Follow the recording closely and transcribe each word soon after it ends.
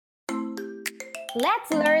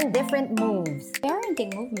Let's learn different moves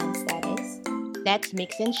Parenting movements, that is. Let's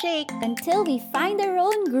mix and shake. Until we find our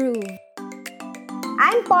own groove.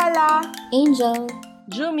 I'm Paula. Angel.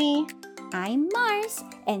 Jumi. I'm Mars,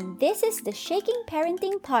 and this is the Shaking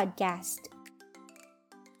Parenting Podcast.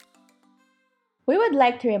 We would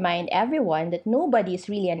like to remind everyone that nobody is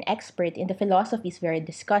really an expert in the philosophies we are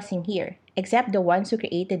discussing here, except the ones who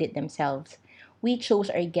created it themselves. We chose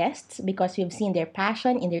our guests because we've seen their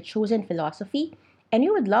passion in their chosen philosophy, and we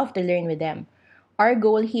would love to learn with them. Our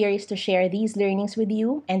goal here is to share these learnings with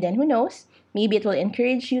you, and then who knows, maybe it will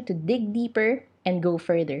encourage you to dig deeper and go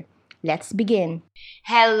further. Let's begin.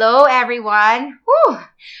 Hello, everyone. Whew!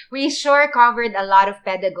 We sure covered a lot of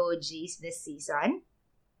pedagogies this season.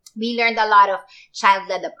 We learned a lot of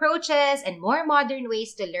child-led approaches and more modern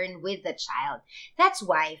ways to learn with the child. That's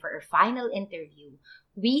why for our final interview,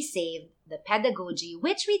 we saved the pedagogy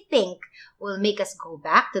which we think will make us go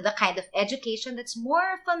back to the kind of education that's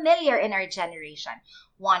more familiar in our generation.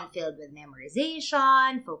 One filled with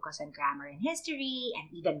memorization, focus on grammar and history, and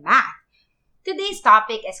even math. Today's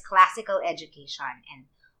topic is classical education, and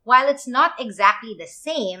while it's not exactly the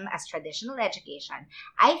same as traditional education,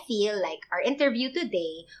 I feel like our interview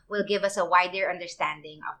today will give us a wider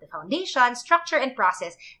understanding of the foundation, structure, and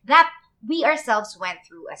process that we ourselves went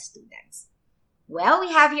through as students. Well,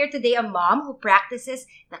 we have here today a mom who practices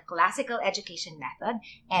the classical education method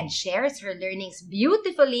and shares her learnings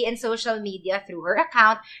beautifully in social media through her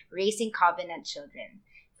account, Raising Covenant Children.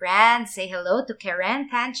 Friends, say hello to Karen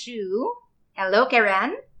Tanchu. Hello,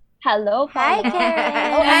 Karen. Hello, Hi, Paula.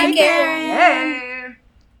 Karen. Oh, hi, Karen.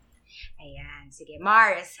 Ayan, sige,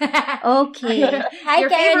 Mars. Okay. Hi, Your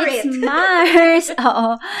Karen. favorite. It's Mars.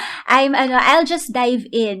 Oo. I'll just dive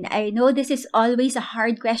in. I know this is always a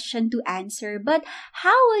hard question to answer, but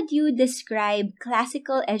how would you describe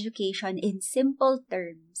classical education in simple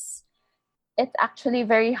terms? It's actually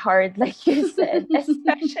very hard, like you said,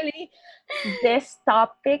 especially this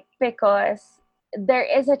topic because there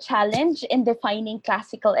is a challenge in defining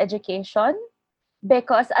classical education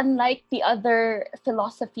because unlike the other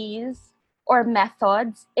philosophies or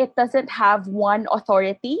methods, it doesn't have one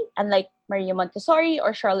authority, unlike Maria Montessori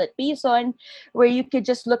or Charlotte Mason, where you could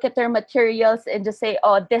just look at their materials and just say,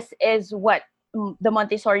 oh, this is what the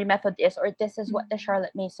Montessori method is, or this is what the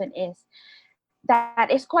Charlotte Mason is.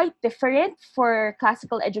 That is quite different for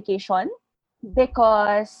classical education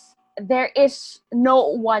because there is no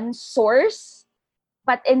one source,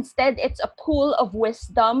 but instead it's a pool of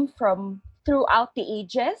wisdom from throughout the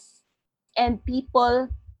ages, and people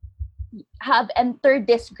have entered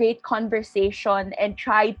this great conversation and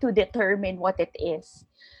tried to determine what it is.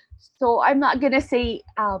 So I'm not gonna say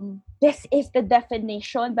this is the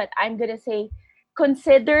definition, but I'm gonna say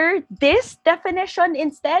consider this definition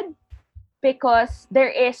instead, because there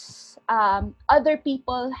is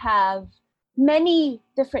many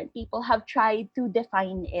different people have tried to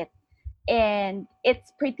define it, and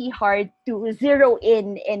it's pretty hard to zero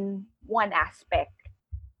in one aspect.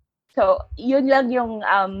 So yun lang yung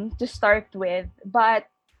to start with, but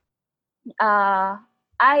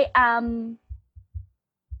I am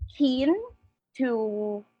keen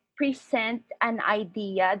to present an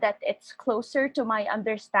idea that it's closer to my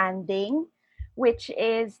understanding, which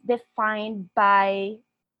is defined by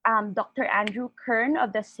Dr. Andrew Kern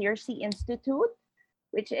of the Searcy Institute,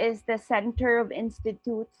 which is the Center of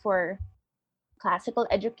Institute for Classical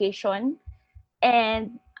Education.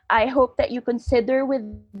 And I hope that you consider with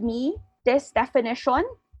me this definition.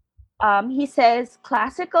 He says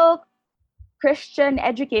classical Christian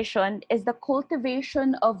education is the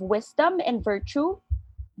cultivation of wisdom and virtue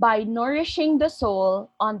by nourishing the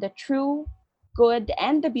soul on the true, good,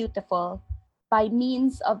 and the beautiful by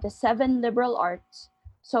means of the 7 liberal arts,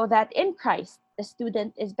 so that in Christ the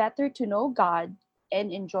student is better to know God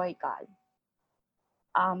and enjoy God.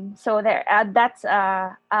 So that's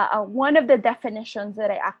one of the definitions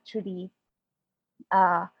that I actually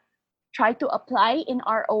try to apply in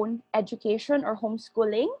our own education or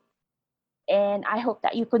homeschooling. And I hope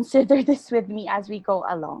that you consider this with me as we go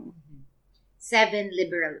along. 7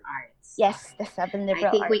 liberal arts. Yes, the 7 liberal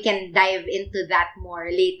I think arts. we can dive into that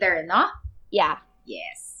more later, no? Yeah.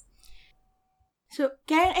 Yes. So,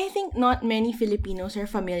 Karen, I think not many Filipinos are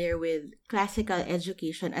familiar with classical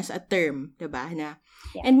education as a term, diba? Yeah.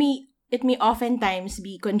 And it may oftentimes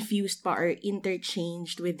be confused pa or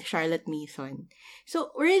interchanged with Charlotte Mason.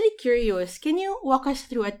 So, we're really curious, can you walk us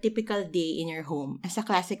through a typical day in your home as a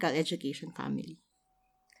classical education family?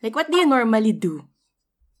 Like, what do you normally do?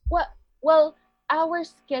 Well, our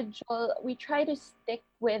schedule, we try to stick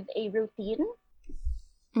with a routine.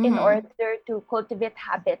 in Mm-hmm. order to cultivate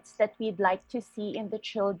habits that we'd like to see in the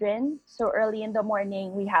children. So early in the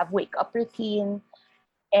morning, we have wake up routine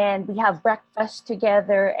and we have breakfast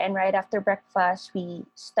together. And right after breakfast, we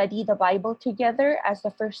study the Bible together as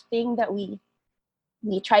the first thing that we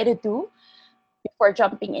try to do before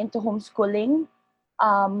jumping into homeschooling.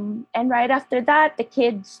 And right after that, the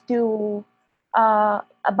kids do a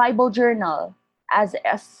Bible journal as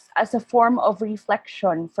a form of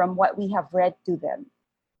reflection from what we have read to them.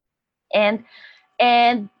 And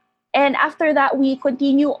and and after that, we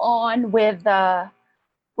continue on with the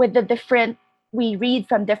different. We read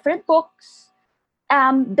from different books.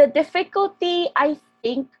 The difficulty, I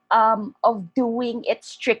think, of doing it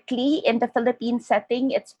strictly in the Philippine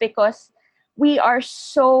setting, it's because we are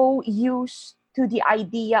so used to the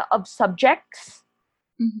idea of subjects,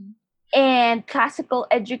 Mm-hmm. and classical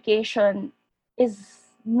education is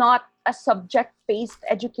not a subject-based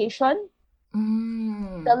education.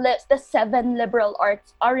 Mm. The seven liberal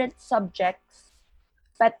arts aren't subjects,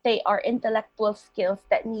 but they are intellectual skills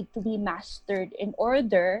that need to be mastered in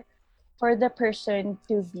order for the person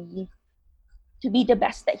to be the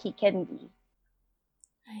best that he can be.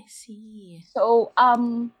 I see. So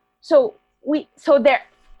so there,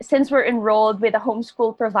 since we're enrolled with a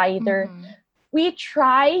homeschool provider, Mm-hmm. we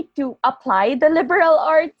try to apply the liberal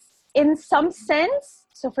arts in some sense.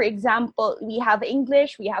 So for example, we have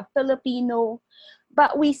English, we have Filipino,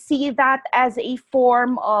 but we see that as a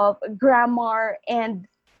form of grammar and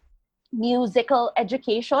musical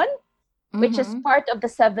education, which is Mm-hmm. part of the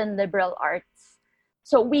seven liberal arts.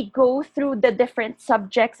 So we go through the different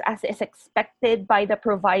subjects as is expected by the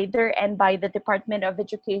provider and by the Department of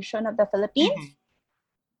Education of the Mhm. Philippines.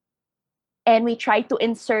 And we try to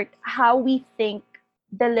insert how we think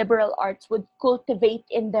the liberal arts would cultivate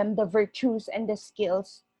in them the virtues and the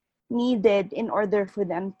skills needed in order for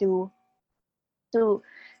them to to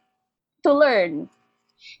learn.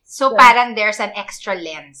 So Yun. parang there's an extra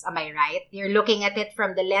lens, am I right? You're looking at it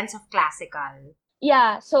from the lens of classical.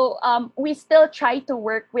 Yeah, so we still try to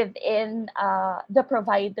work within the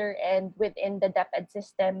provider and within the DepEd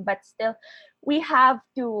system, but still we have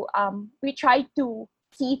to we try to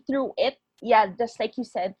see through it. Yeah, just like you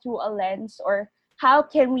said, through a lens, or how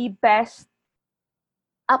can we best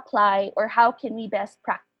apply, or how can we best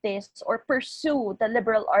practice or pursue the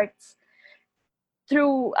liberal arts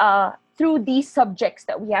through these subjects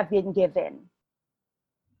that we have been given.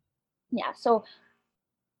 Yeah, so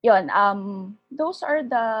yon those are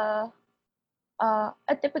the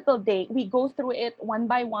a typical day. We go through it one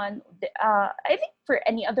by one. I think for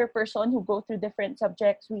any other person who go through different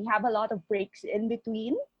subjects, we have a lot of breaks in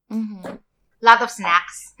between. Mm-hmm. Lot of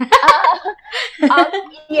snacks. Uh,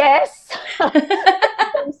 yes,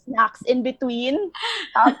 some snacks in between.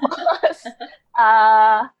 Tapos,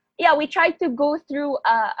 yeah, we try to go through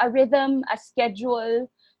a rhythm, a schedule,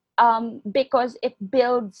 because it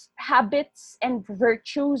builds habits and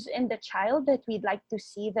virtues in the child that we'd like to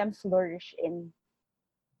see them flourish in.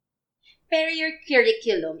 Pero your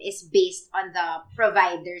curriculum is based on the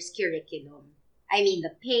provider's curriculum. I mean,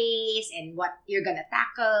 the pace and what you're gonna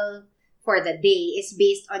tackle for the day is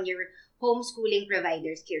based on your homeschooling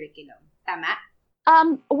provider's curriculum. Tama?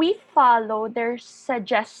 We follow their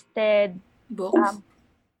suggested, Books? um,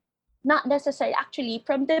 not necessarily, actually,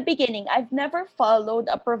 from the beginning, I've never followed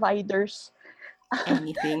a provider's,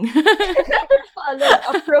 Anything. never followed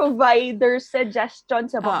a provider's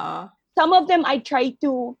suggestions about. Oo. Some of them I try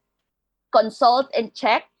to consult and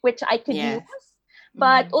check, which I could Yes. use.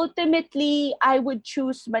 But Mhm. ultimately, I would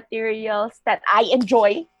choose materials that I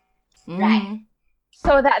enjoy Right. Mhm.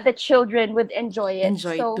 so that the children would enjoy it.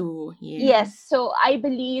 Enjoy So, too. Yeah. yes, so I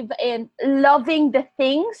believe in loving the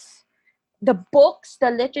things, the books, the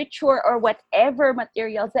literature, or whatever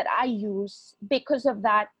materials that I use. Because of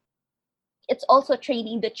that, it's also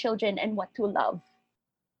training the children and what to love.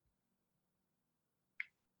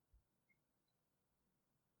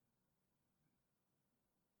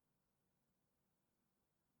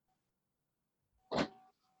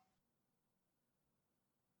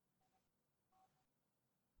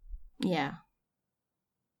 Yeah.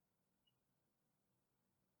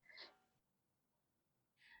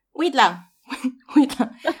 Wait lang. Wait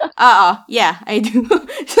lang. Yeah, I do.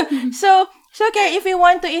 So Karen, if we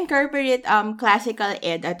want to incorporate classical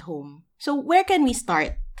ed at home, so where can we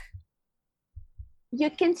start? You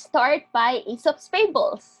can start by Aesop's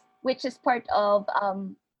Fables, which is part of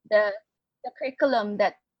the curriculum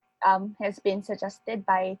that has been suggested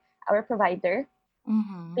by our provider,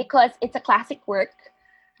 Mhm. because it's a classic work.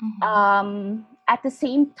 Mhm. At the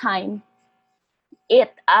same time,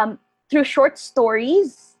 it through short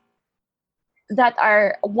stories that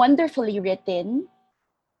are wonderfully written,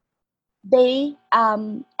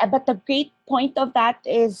 but the great point of that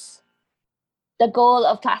is the goal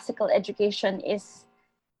of classical education is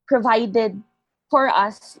provided for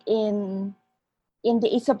us in the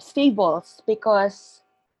Aesop's fables, because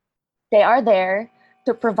they are there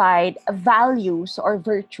to provide values or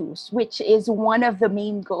virtues, which is one of the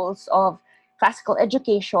main goals of classical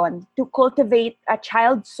education, to cultivate a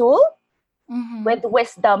child's soul with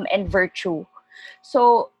wisdom and virtue.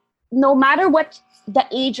 So, no matter what the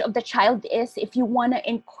age of the child is, if you want to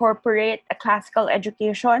incorporate a classical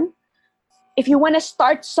education, if you want to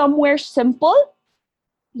start somewhere simple,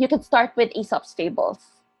 you can start with Aesop's fables.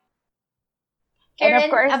 And of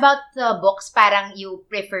Karen, course, about the books, parang you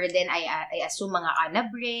prefer din, I assume, mga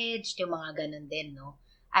unabridged, yung mga ganun din, no?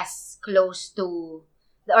 As close to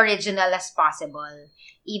the original as possible.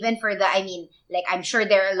 Even for the, I mean, like, I'm sure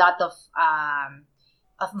there are a lot of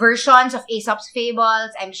versions of Aesop's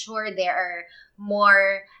Fables. I'm sure there are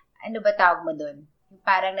more, ano ba tawag mo dun?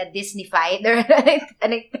 Parang na-Disneyfied, or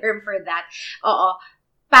anong term for that. Oo.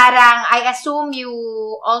 Parang, I assume you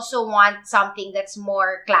also want something that's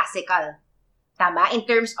more classical. Tama? In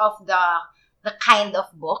terms of the kind of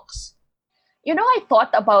books. I thought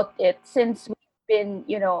about it since we've been,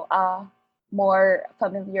 more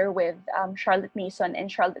familiar with Charlotte Mason,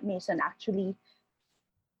 and Charlotte Mason actually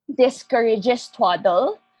discourages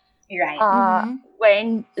twaddle. Right.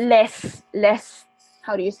 When less,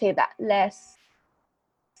 how do you say that? Less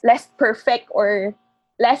perfect or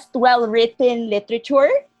less well written literature.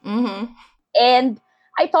 And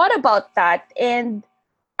I thought about that, and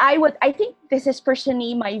I think this is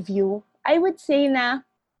personally my view. I would say na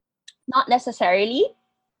not necessarily,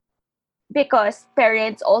 because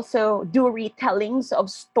parents also do retellings of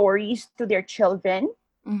stories to their children.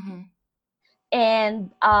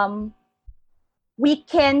 And we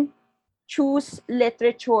can choose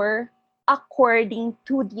literature according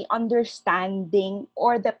to the understanding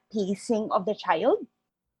or the pacing of the child.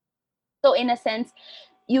 So in a sense,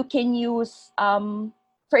 you can use,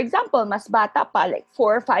 for example, mas bata pa, like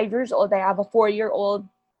 4 or 5 years old. I have a 4-year-old,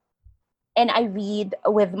 and I read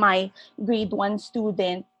with my grade 1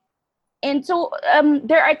 student. And so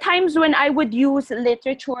there are times when I would use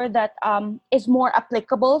literature that is more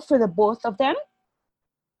applicable for the both of them,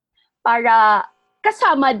 para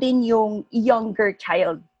kasama din yung younger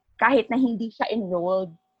child, kahit na hindi siya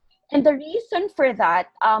enrolled. And the reason for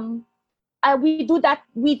that, we do that.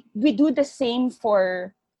 We do the same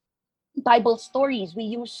for Bible stories. We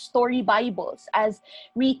use story Bibles as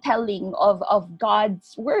retelling of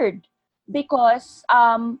God's word, because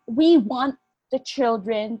we want the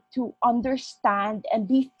children to understand and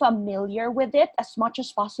be familiar with it as much as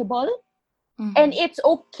possible. And it's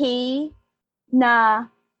okay na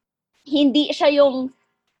hindi siya yung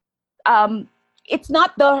it's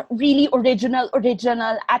not the really original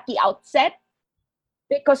at the outset,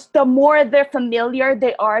 because the more they're familiar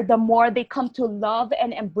they are, the more they come to love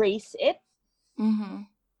and embrace it.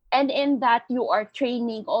 And in that, you are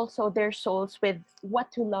training also their souls with what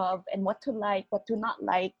to love and what to like, what to not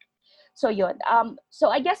like. So yun. So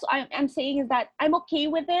I guess I'm saying is that I'm okay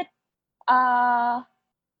with it. I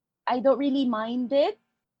don't really mind it,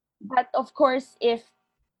 but of course, if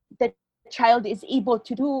the child is able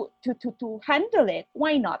to handle it,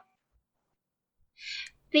 why not?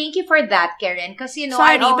 Thank you for that, Karen. Because,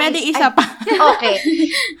 Sorry, pwede isa pa. Okay.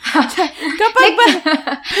 Kapag ba...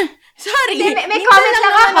 Sorry. May comment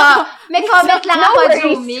lang ako. May comment lang ako, worries.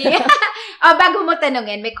 Jumi. Bago mo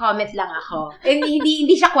tanungin, may comment lang ako.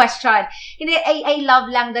 Hindi siya question. I love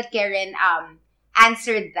lang that Karen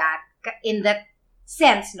answered that in that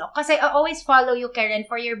sense, no? Kasi I always follow you, Karen,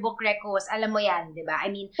 for your book recos. Alam mo yan, di ba? I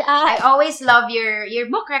mean, I always love your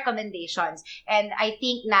book recommendations. And I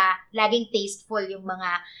think na laging tasteful yung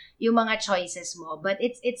mga choices mo. But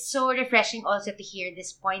it's so refreshing also to hear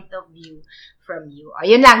this point of view from you.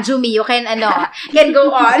 Yun lang, Jumi, you can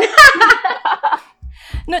go on.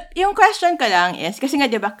 No, yung question ko lang is, kasi nga,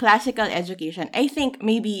 di ba, classical education, I think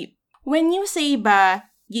maybe, when you say ba,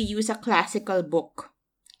 you use a classical book,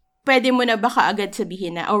 pwede mo na ba kaagad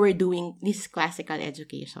sabihin na, oh, we're doing this classical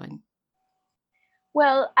education?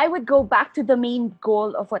 Well, I would go back to the main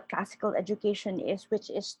goal of what classical education is, which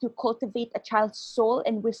is to cultivate a child's soul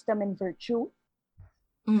and wisdom and virtue.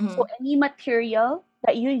 So any material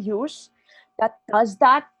that you use that does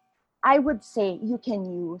that, I would say you can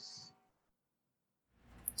use.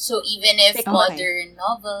 So even if Okay. modern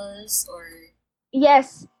novels or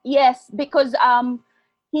Yes, because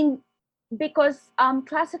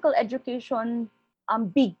classical education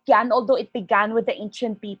began, although it began with the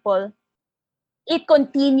ancient people, it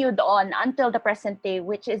continued on until the present day,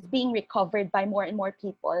 which is being recovered by more and more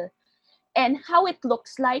people. And how it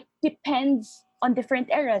looks like depends on different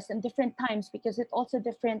eras and different times, because it also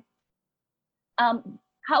different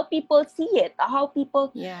how people see it, how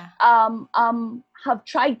people Yeah. have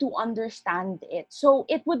tried to understand it. So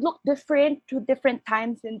it would look different to different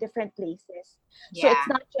times in different places. So Yeah. it's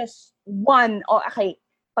not just one, okay,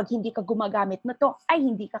 pag hindi ka gumagamit na to, ay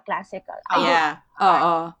hindi ka classical. Yeah.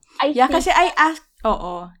 Oo. I Yeah, think kasi I asked,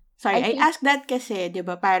 Sorry, I I think- asked that kasi, di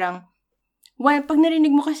ba, parang, pag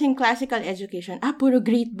narinig mo kasing classical education, puro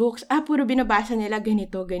great books, puro binabasa nila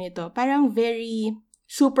ganito, ganito. Parang very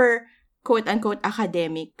super, quote-unquote,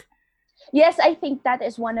 academic. Yes, I think that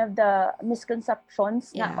is one of the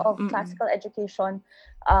misconceptions Yeah. of classical education.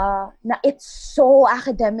 Na it's so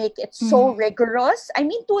academic, it's so rigorous. I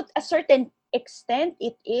mean, to a certain extent,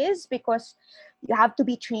 it is, because you have to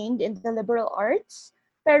be trained in the liberal arts.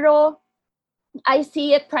 Pero I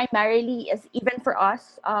see it primarily as, even for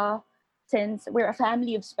us, since we're a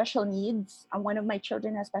family of special needs, and one of my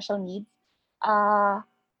children has special needs,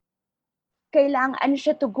 kailangan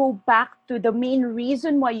siya to go back to the main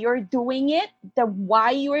reason why you're doing it, the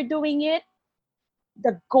why you're doing it.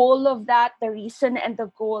 The goal of that, the reason and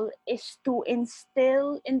the goal is to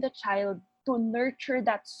instill in the child, to nurture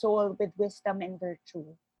that soul with wisdom and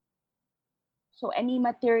virtue. So any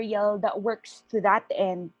material that works to that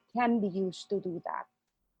end can be used to do that.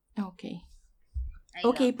 Okay. I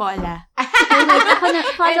Okay, love Paula. Hindi.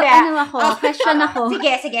 Question ako.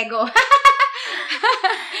 Sige, go.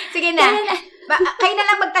 Sige na. Kayo na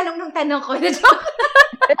lang magtanong ng tanong ko.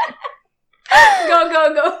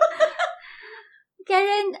 Go.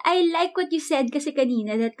 Karen, I like what you said kasi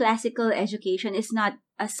kanina that classical education is not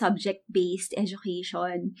a subject-based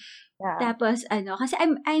education. Yeah. Tapos, kasi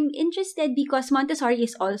I'm interested because Montessori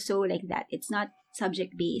is also like that. It's not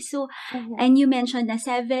subject-based. So, and you mentioned na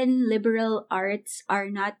 7 liberal arts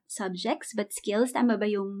are not subjects but skills. Tama ba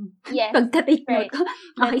yung Yes, pagta-take right. note ko?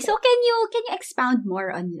 Okay, so can you expound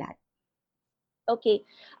more on that? Okay.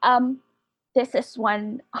 This is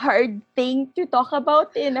one hard thing to talk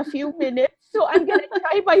about in a few minutes, so I'm gonna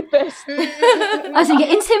try my best. Sige,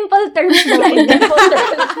 in simple terms lang. In simple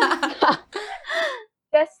terms.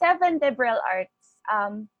 The 7 liberal arts.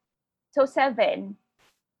 So 7.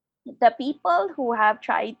 The people who have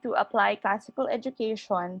tried to apply classical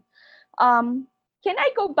education, can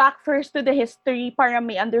I go back first to the history para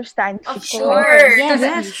may understand? Of ko? course.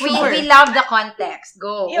 Yes, sure. We love the context.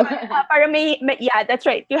 Go. Yun, para yeah, that's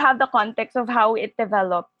right. You have the context of how it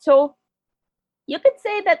developed. So you could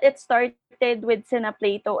say that it started with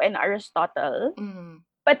Plato and Aristotle,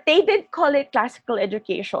 but they didn't call it classical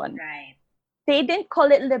education. Right. They didn't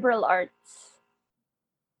call it liberal arts.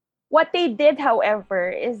 What they did, however,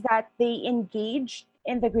 is that they engaged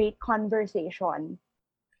in the great conversation.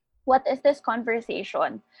 What is this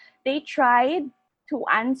conversation? They tried to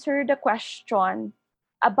answer the question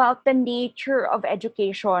about the nature of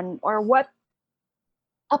education, or what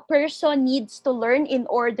a person needs to learn in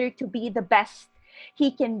order to be the best he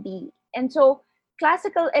can be. And so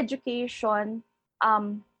classical education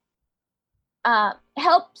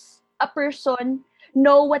helps a person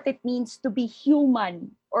know what it means to be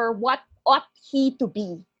human, or what ought he to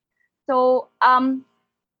be. So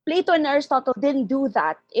Plato and Aristotle didn't do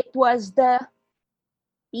that. It was the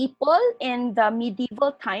people in the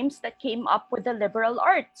medieval times that came up with the liberal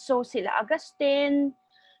arts. So sila Augustine,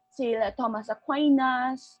 sila Thomas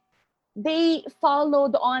Aquinas, they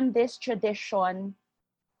followed on this tradition,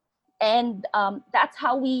 and that's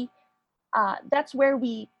how that's where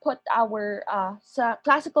we put our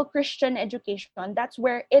classical Christian education. That's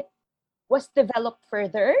where it was developed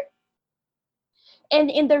further. And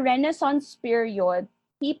in the Renaissance period,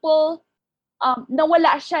 people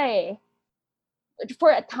nawala siya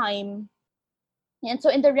for a time. And so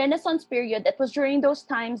in the Renaissance period, it was during those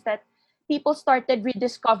times that people started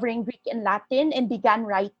rediscovering Greek and Latin and began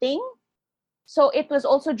writing. So it was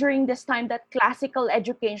also during this time that classical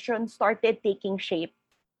education started taking shape.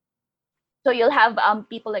 So you'll have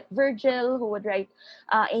people like Virgil who would write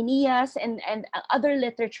Aeneas and other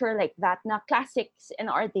literature like that, na classics in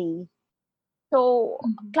our day. So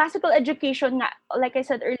classical education, like I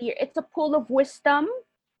said earlier, it's a pool of wisdom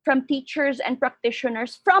from teachers and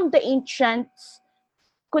practitioners from the ancients,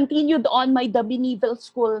 continued on by the medieval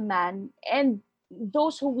schoolman, and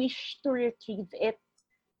those who wish to retrieve it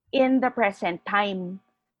in the present time.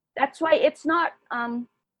 That's why it's not,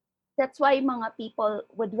 that's why mga people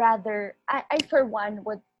would rather, I for one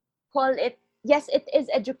would call it, yes, it is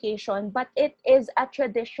education, but it is a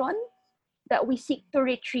tradition that we seek to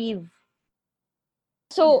retrieve.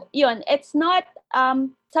 So yun, it's not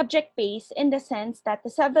subject-based in the sense that the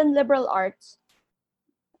 7 liberal arts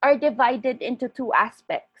are divided into 2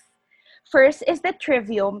 aspects. First is the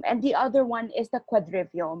trivium, and the other one is the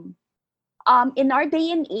quadrivium. In our day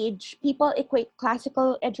and age, people equate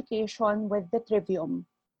classical education with the trivium,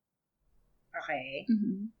 Okay.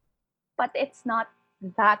 Mhm. but it's not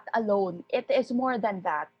that alone. It is more than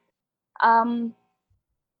that. Um,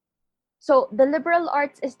 so the liberal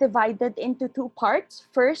arts is divided into two parts.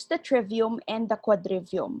 First, the trivium and the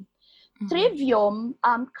quadrivium. Trivium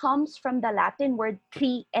comes from the Latin word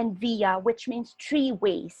tri and via, which means three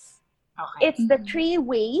ways. It's Okay. the Mhm. three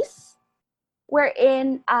ways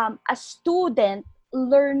wherein a student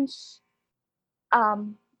learns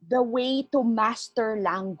the way to master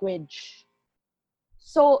language.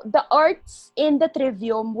 So the arts in the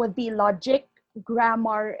trivium would be logic,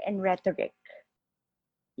 grammar, and rhetoric.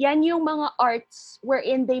 Yan yung mga arts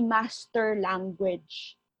wherein they master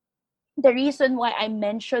language. The reason why I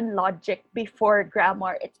mentioned logic before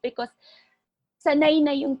grammar, it's because sanay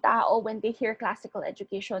na yung tao when they hear classical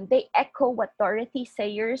education. They echo what Dorothy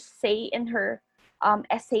Sayers say in her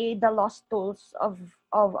essay, The Lost Tools of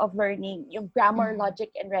Learning, yung grammar, Mhm.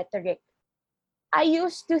 logic, and rhetoric. I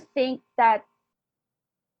used to think that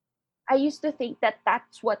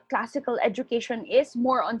that's what classical education is,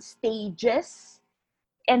 more on stages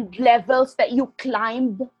and levels that you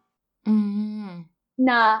climb, Mm.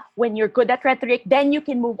 na when you're good at rhetoric, then you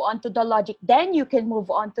can move on to the logic, then you can move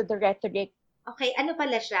on to the rhetoric. Okay, ano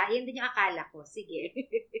pala siya? Yun din yung akala ko. Sige.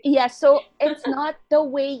 Yeah, so it's not the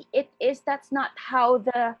way it is. That's not how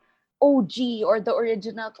the OG or the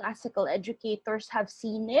original classical educators have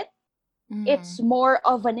seen it. It's Mhm. more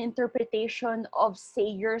of an interpretation of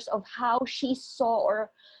Sayers, of how she saw or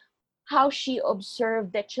how she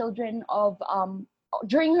observed the children of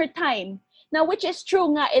during her time. Now, which is true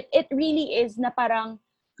nga, it really is na parang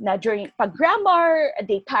na during pag grammar,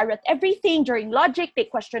 they parrot everything. During logic, they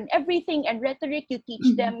question everything. And rhetoric, you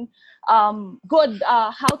teach Mhm. them good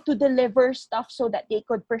how to deliver stuff so that they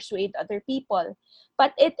could persuade other people.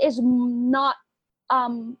 But it is not,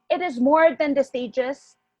 it is more than the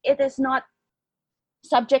stages. It is not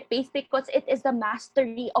subject-based because it is the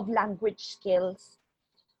mastery of language skills.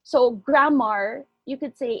 So grammar, you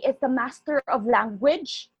could say, is the master of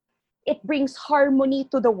language. It brings harmony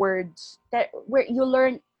to the words, that where you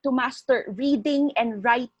learn to master reading and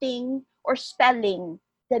writing or spelling.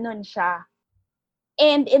 Ganun siya.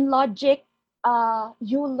 And in logic,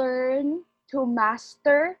 you learn to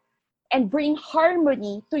master and bring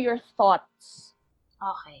harmony to your thoughts.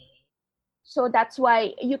 Okay. So that's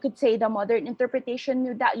why you could say the modern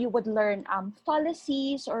interpretation that you would learn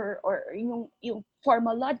fallacies or yung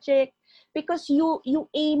formal logic, because you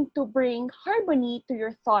aim to bring harmony to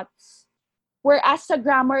your thoughts. Whereas sa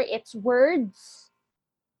grammar, it's words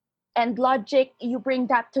and logic, you bring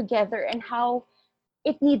that together and how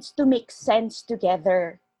it needs to make sense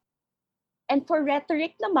together. And for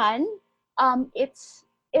rhetoric naman, it's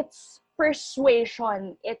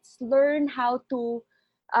persuasion. It's learn how to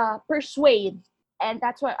persuade, and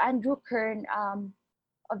that's what Andrew Kern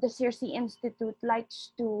of the Circe Institute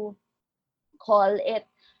likes to call it.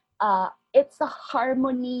 It's a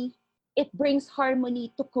harmony. It brings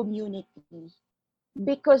harmony to community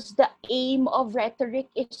because the aim of rhetoric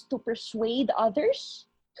is to persuade others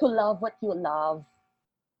to love what you love.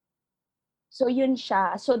 So yun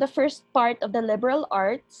siya. So the first part of the liberal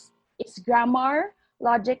arts is grammar,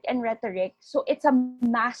 logic, and rhetoric. So it's a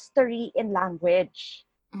mastery in language.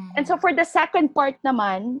 And so Mhm. for the second part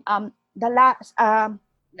naman,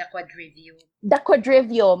 The quadrivium. the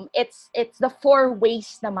quadrivium, it's the four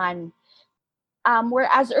ways naman.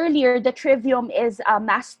 Whereas earlier, the trivium is a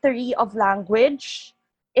mastery of language.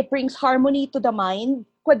 It brings harmony to the mind.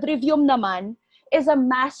 Quadrivium naman is a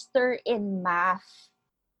master in math.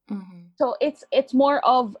 Mhm. So it's more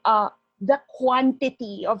of the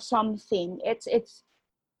quantity of something.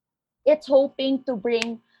 It's hoping to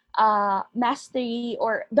bring mastery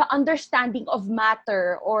or the understanding of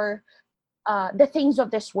matter or the things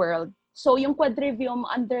of this world. So yung quadrivium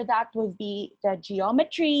under that would be the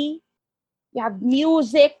geometry, you have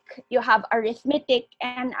music, you have arithmetic,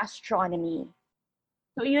 and astronomy.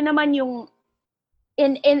 So yun naman yung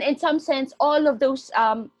in some sense, all of those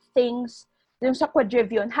things yung sa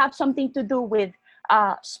quadrivium have something to do with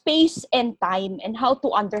space and time and how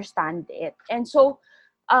to understand it. And so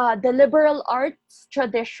the liberal arts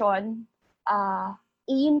tradition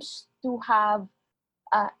aims to have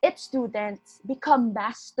its students become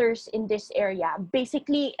masters in this area.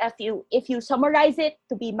 Basically, if you summarize it,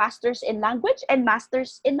 to be masters in language and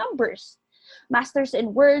masters in numbers, masters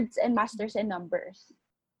in words and masters in numbers.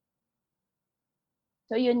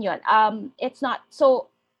 So yun. It's not so.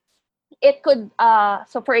 It could.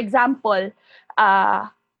 So for example, uh,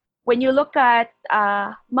 when you look at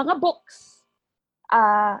mga books,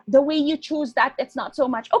 the way you choose that, it's not so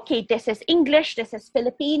much, okay, this is English, this is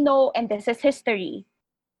Filipino, and this is history.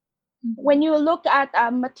 When you look at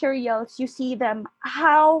materials, you see them,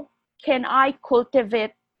 how can I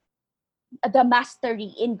cultivate the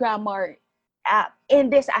mastery in grammar in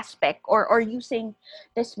this aspect, or using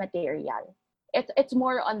this material? It's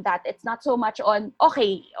more on that. It's not so much on,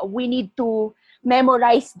 okay, we need to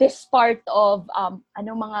memorize this part of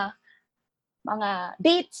mga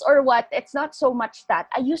dates or what. It's not so much that.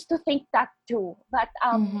 I used to think that too. But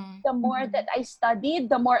the more that I studied,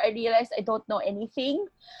 the more I realized I don't know anything.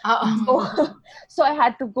 So I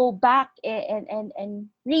had to go back and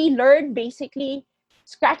relearn, basically,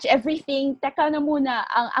 scratch everything. Teka na muna,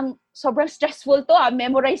 ang sobrang stressful to,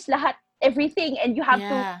 memorize lahat, everything, and you have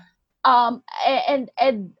to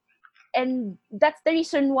and that's the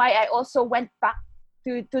reason why I also went back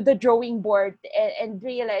to the drawing board and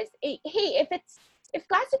realized, hey, if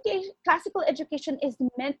classical education is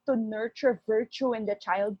meant to nurture virtue in the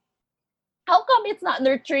child, how come it's not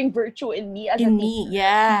nurturing virtue in me as a teacher?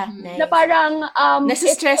 Yeah. Nice. Na parang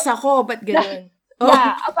nasa-stress ako, but ganun?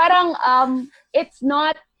 Yeah, parang it's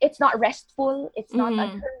not restful, it's not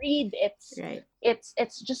unhurried, it's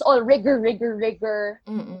just all rigor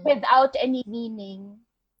without any meaning.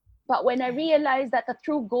 But when I realized that the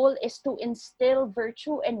true goal is to instill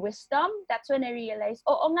virtue and wisdom, that's when I realized,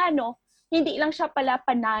 oo nga no, hindi lang siya pala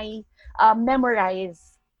panay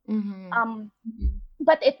memorize.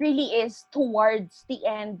 But it really is towards the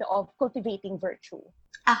end of cultivating virtue.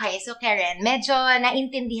 Okay, so Karen, medyo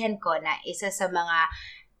naintindihan ko na isa sa mga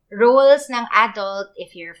roles ng adult,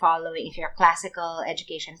 if you're a classical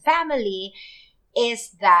education family,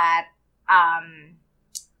 is that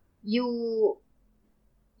you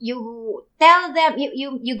tell them,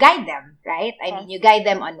 you guide them, right? I mean, you guide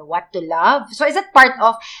them on what to love. So is that part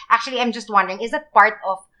of, actually, I'm just wondering, is that part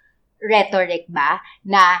of rhetoric ba?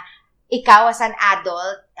 Na ikaw as an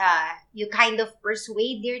adult, you kind of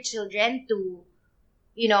persuade your children to,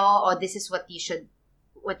 oh, this is what you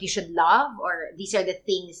should love, or these are the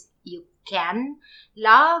things you can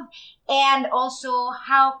love. And also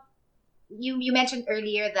how you mentioned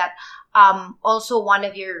earlier that also one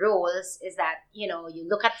of your roles is that, you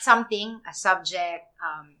look at something, a subject,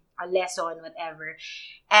 a lesson, whatever,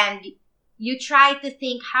 and you try to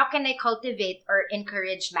think, how can I cultivate or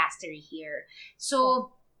encourage mastery here?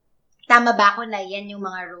 So, tama ba ako na yan yung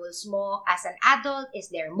mga roles mo as an adult? Is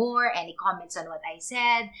there more? Any comments on what I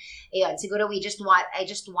said? Ayun, siguro I just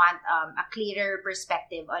want a clearer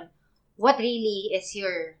perspective on what really is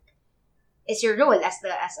your role as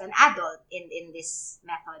an adult in this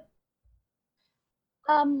method.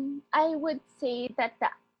 I would say that the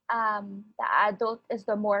adult is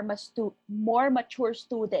the more mature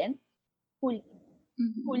student who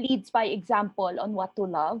leads by example on what to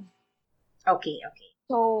love. Okay.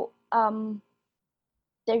 So the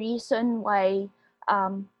reason why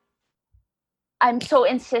I'm so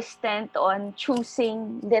insistent on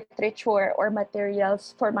choosing literature or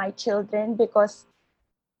materials for my children, because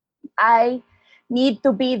I need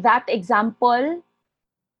to be that example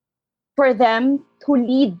for them, to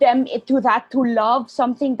lead them into that, to love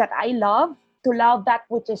something that I love, to love that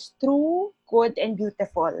which is true, good, and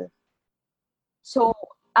beautiful. So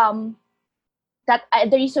the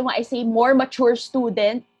reason why I say more mature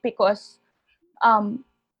student, because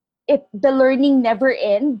the learning never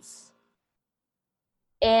ends.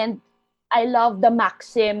 And I love the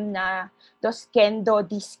maxim na doscendo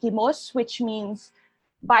discimos, which means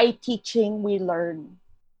by teaching we learn.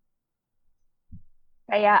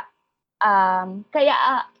 Kaya in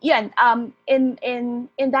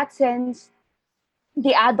that sense,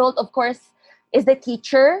 the adult, of course, is the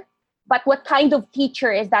teacher. But what kind of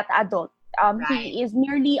teacher is that adult? Right. He is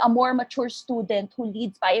merely a more mature student who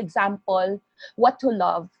leads by example what to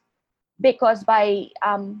love. Because by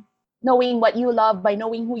knowing what you love, by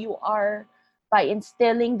knowing who you are, by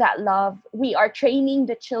instilling that love, we are training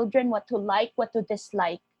the children what to like, what to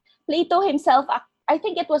dislike. Plato himself, I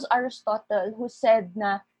think it was Aristotle who said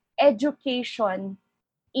na education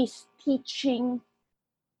is teaching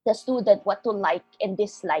the student what to like and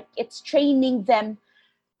dislike. It's training them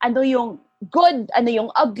ano yung good, ano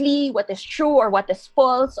yung ugly, what is true or what is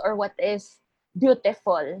false or what is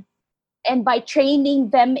beautiful. And by training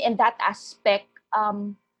them in that aspect,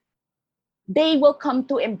 they will come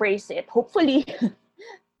to embrace it, hopefully,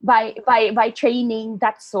 by training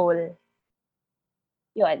that soul.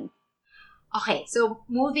 Yun. Okay, so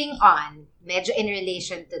moving on, medyo in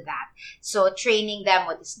relation to that. So training them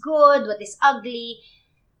what is good, what is ugly.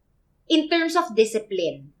 In terms of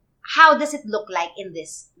discipline, how does it look like in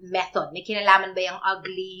this method? May kinalaman ba yung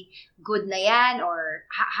ugly good na yan? Or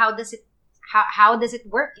how does it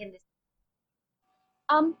work in this?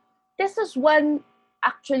 This is one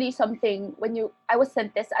actually something I was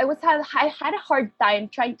sent this. I had a hard time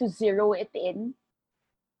trying to zero it in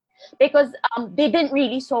because they didn't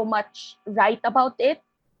really so much write about it.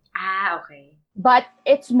 Okay. But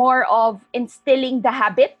it's more of instilling the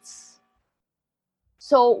habits.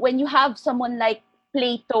 So when you have someone like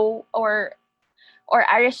Plato or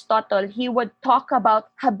Aristotle, he would talk about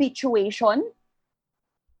habituation,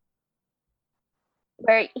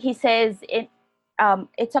 where he says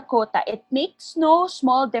it's a quota. It makes no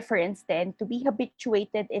small difference then to be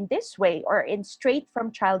habituated in this way or in straight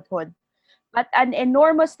from childhood, but an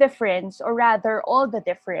enormous difference, or rather all the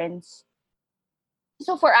difference.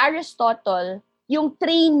 So for Aristotle, yung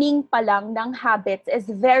training pa lang ng habits is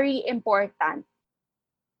very important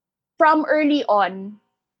from early on,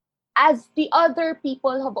 as the other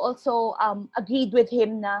people have also agreed with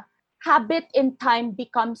him na habit in time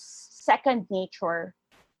becomes second nature.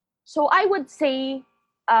 So I would say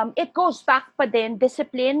it goes back pa din,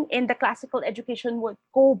 discipline in the classical education would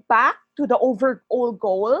go back to the overall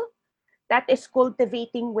goal, that is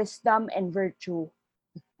cultivating wisdom and virtue.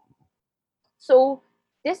 So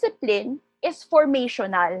discipline is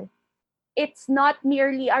formational. It's not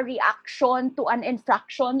merely a reaction to an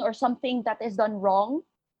infraction or something that is done wrong,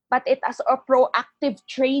 but it as a proactive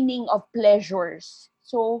training of pleasures.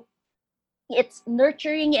 So it's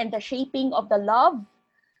nurturing and the shaping of the love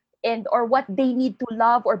and or what they need to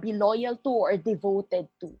love or be loyal to or devoted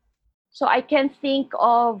to. So I can think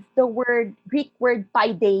of the Greek word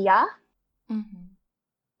paideia. Mm-hmm.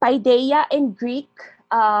 Paideia in Greek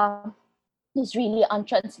is really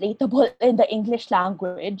untranslatable in the English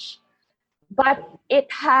language, but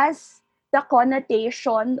it has the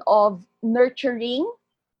connotation of nurturing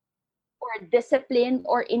or discipline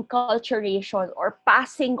or inculturation or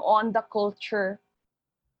passing on the culture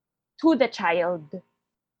to the child.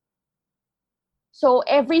 So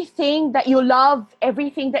everything that you love,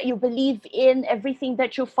 everything that you believe in, everything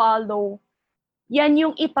that you follow, yan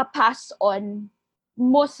yung ipapass on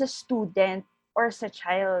mo sa student or sa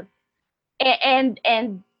child. And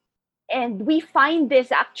we find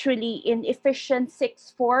this actually in Ephesians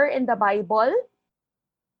 6:4 in the Bible,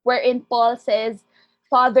 wherein Paul says,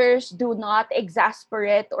 fathers, do not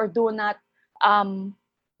exasperate or do not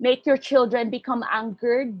make your children become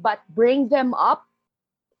angered, but bring them up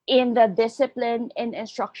in the discipline and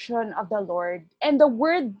instruction of the Lord. And the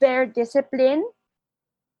word there, discipline,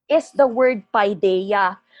 is the word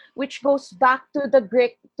paideia, which goes back to the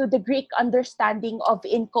Greek understanding of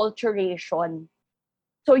inculturation.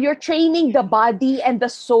 So you're training the body and the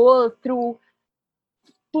soul to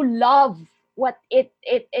love what it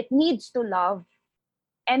needs to love,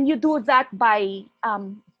 and you do that by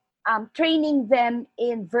training them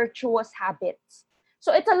in virtuous habits.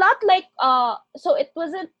 So it's a lot like so it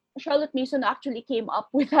wasn't Charlotte Mason actually came up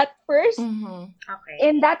with that first. Mm-hmm. Okay.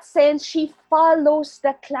 In that sense, she follows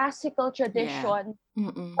the classical tradition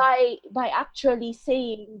by actually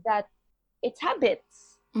saying that it's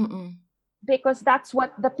habits. Because that's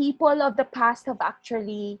what the people of the past have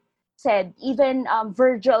actually said. Even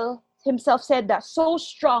Virgil himself said that so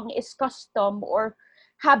strong is custom or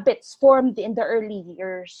habits formed in the early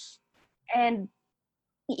years. And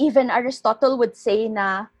even Aristotle would say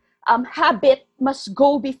na habit must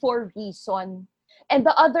go before reason. And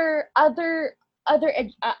the other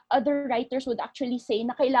writers would actually say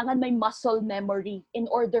na kailangan may muscle memory in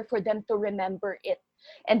order for them to remember it.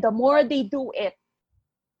 And the more they do it,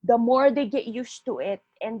 the more they get used to it.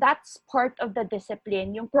 And that's part of the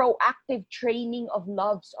discipline, yung proactive training of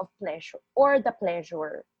loves of pleasure or the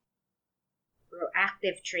pleasure.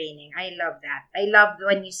 Proactive training. I love that. I love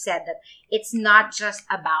when you said that it's not just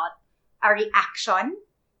about a reaction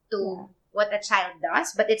to what a child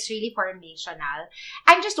does, but it's really formational.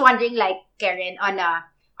 I'm just wondering, like, Karen, on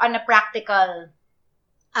a practical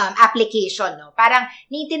application, no? Parang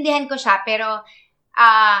niintindihan ko siya, pero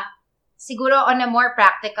siguro on a more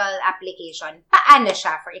practical application, paano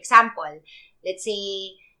siya? For example, let's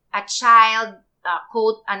say a child,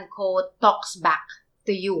 quote unquote, talks back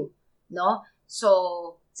to you, no?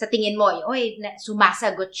 So, sa tingin mo, oy,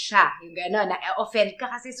 sumasagot siya. Yung gano'n, na-offend ka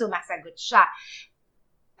kasi sumasagot siya.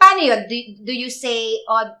 Paano yun? Do you say,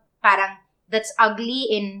 oh, parang that's ugly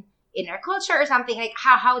in our culture or something? Like,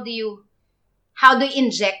 how do you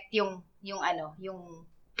inject yung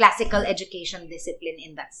classical education discipline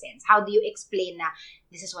in that sense? How do you explain na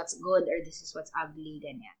this is what's good or this is what's ugly,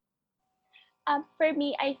 ganyan? For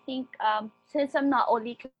me, I think since I'm not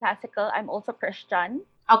only classical, I'm also Christian.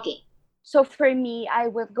 Okay. So for me, I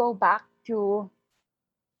will go back to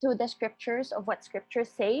the scriptures of what scriptures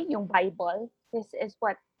say, yung Bible. This is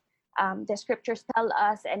what the scriptures tell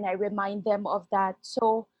us, and I remind them of that.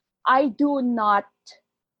 So I do not,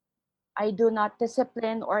 I do not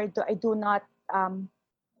discipline, or I do not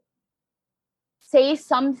say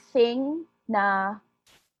something na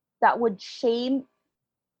that would shame,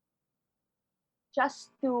 just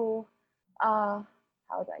to how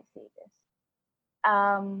do I say this?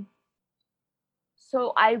 Um,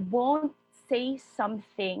 so I won't say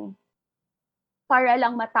something para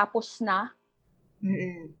lang matapos na,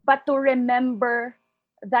 Mm-mm. but to remember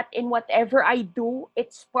that in whatever I do,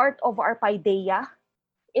 it's part of our paideia.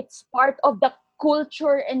 It's part of the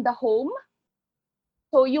culture in the home.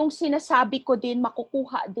 So yung sinasabi ko din,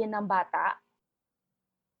 makukuha din ng bata.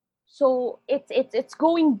 So it's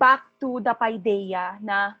going back to the paideia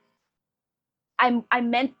na I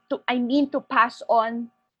mean to pass on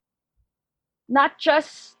not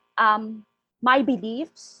just my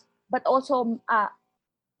beliefs, but also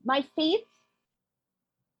my faith.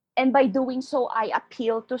 And by doing so, I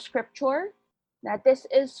appeal to scripture, that this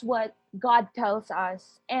is what God tells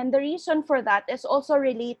us. And the reason for that is also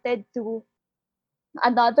related to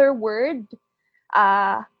another word,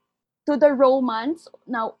 uh, to the Romans.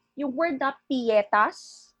 Now, yung word na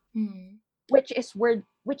pietas, Mm.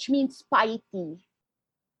 which means piety.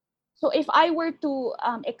 So if I were to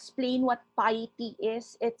explain what piety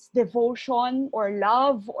is, it's devotion or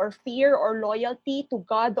love or fear or loyalty to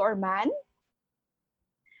God or man.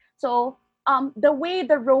 So the way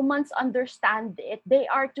the Romans understand it, they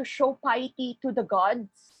are to show piety to the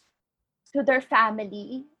gods, to their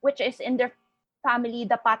family, which is in their family,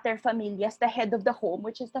 the pater familias, the head of the home,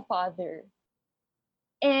 which is the father.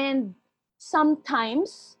 And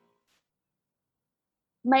sometimes,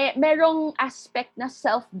 merong aspect na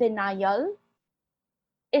self-denial,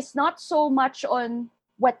 is not so much on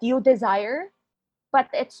what you desire, but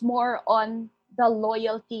it's more on the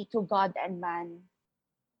loyalty to God and man.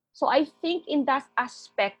 So I think in that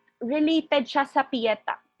aspect, related siya sa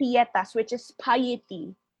pietas, which is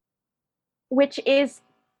piety, which is,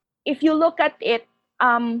 if you look at it,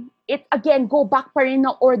 it again, go back pa rin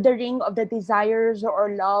na ordering of the desires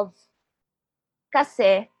or love.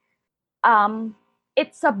 Kasi,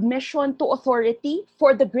 it's submission to authority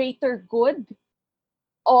for the greater good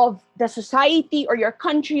of the society or your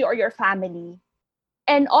country or your family.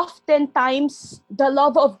 And oftentimes, the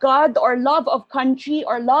love of God or love of country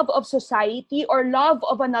or love of society or love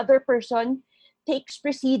of another person takes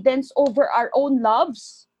precedence over our own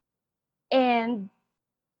loves. And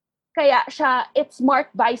kaya siya, it's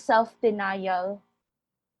marked by self-denial.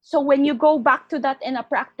 So when you go back to that in a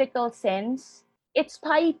practical sense, it's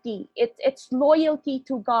piety, it's loyalty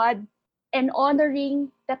to God and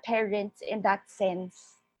honoring the parents in that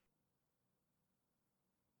sense.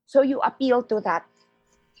 So you appeal to that.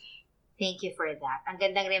 Thank you for that. Ang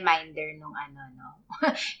gandang reminder nung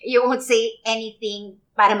no? You won't say anything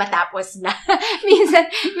para matapos na.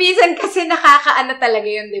 minsan kasi nakakaano talaga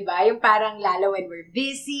yun, di ba? Yung parang lalo when we're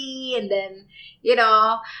busy and then,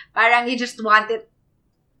 parang you just want it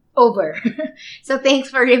over. So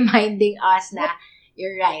thanks for reminding us na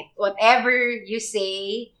you're right. Whatever you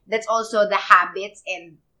say, that's also the habits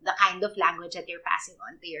and the kind of language that you're passing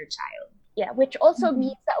on to your child. Yeah, which also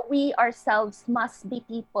means that we ourselves must be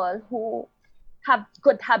people who have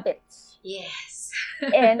good habits. Yes.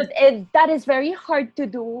 and that is very hard to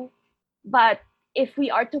do. But if we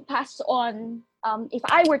are to pass on, if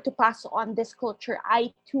I were to pass on this culture,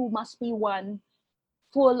 I too must be one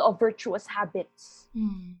full of virtuous habits.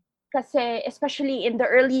 Kasi especially in the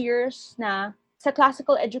early years na sa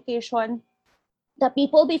classical education, the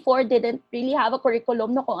people before didn't really have a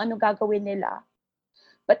curriculum na kung ano gagawin nila.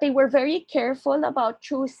 But they were very careful about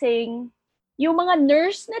choosing yung mga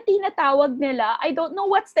nurse na tinatawag nila. I don't know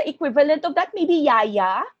what's the equivalent of that. Maybe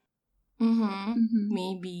yaya?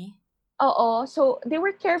 Maybe. Oo. So, they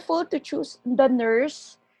were careful to choose the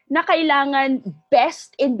nurse na kailangan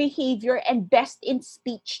best in behavior and best in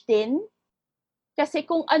speech din. Kasi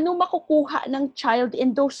kung ano makukuha ng child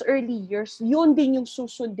in those early years, yun din yung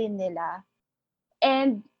susundin nila.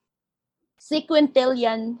 And si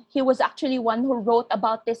Quintilian, he was actually one who wrote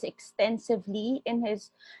about this extensively in his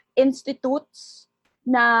institutes,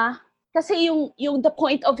 na kasi yung the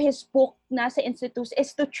point of his book na sa institutes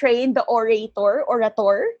is to train the orator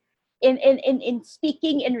in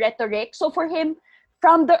speaking, in rhetoric. So for him,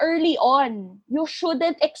 from the early on, you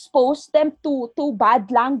shouldn't expose them to bad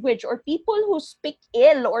language or people who speak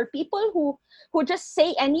ill or people who just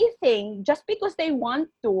say anything just because they want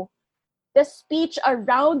to. The speech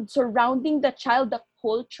surrounding the child, the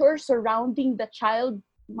culture surrounding the child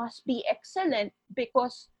must be excellent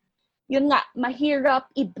because yun nga,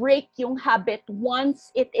 mahirap i-break yung habit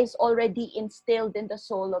once it is already instilled in the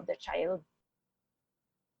soul of the child.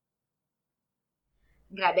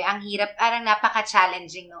 Grabe, ang hirap. Parang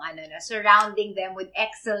napaka-challenging nung surrounding them with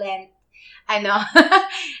excellent,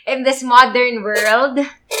 in this modern world.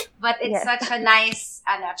 But it's such a nice,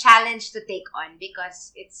 challenge to take on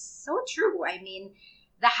because it's so true. I mean,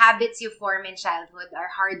 the habits you form in childhood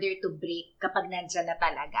are harder to break kapag nandyan na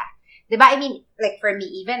talaga. Diba? I mean, like for me,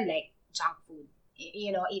 even like junk food,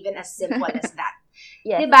 even as simple as that.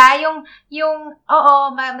 Yes. Diba?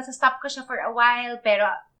 Masastop ko siya for a while,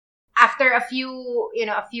 pero after a few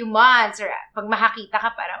months or pag makakita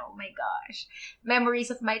ka parang, oh my gosh, memories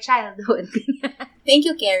of my childhood. Thank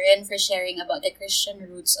you, Karen, for sharing about the Christian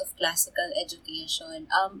roots of classical education.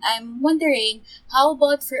 I'm wondering, how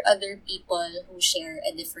about for other people who share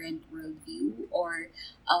a different worldview or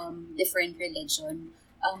different religion?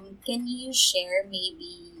 Can you share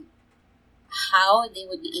maybe how they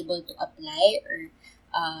would be able to apply or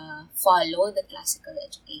follow the classical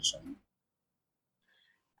education?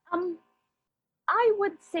 I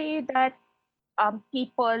would say that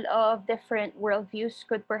people of different worldviews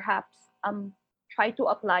could perhaps try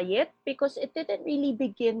to apply it because it didn't really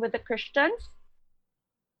begin with the Christians,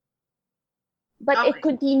 but it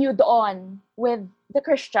continued on with the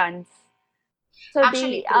Christians. So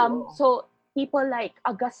Actually, true. so people like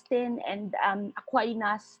Augustine and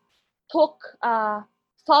Aquinas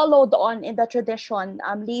followed on in the tradition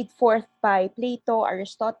laid forth by Plato,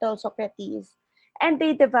 Aristotle, Socrates, and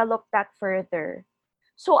they developed that further.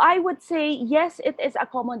 So I would say, yes, it is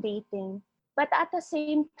accommodating. But at the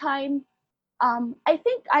same time, I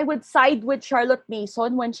think I would side with Charlotte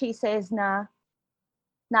Mason when she says na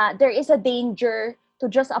there is a danger to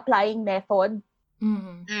just applying method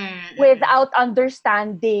without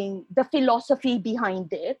understanding the philosophy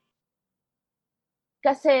behind it.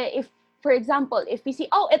 Kasi if, for example, if we see,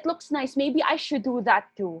 oh, it looks nice, maybe I should do that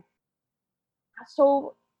too.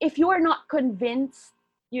 So if you are not convinced,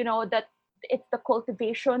 that it's the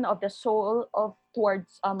cultivation of the soul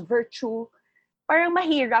towards virtue, parang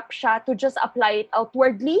mahirap siya to just apply it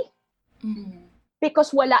outwardly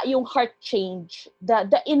because wala yung heart change.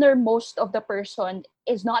 The innermost of the person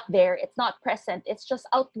is not there. It's not present. It's just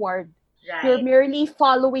outward. Right. You're merely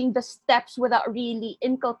following the steps without really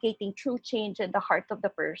inculcating true change in the heart of the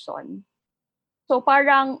person. So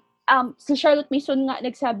parang si Charlotte Mason nga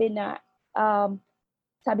nagsabi na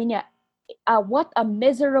sabi niya, what a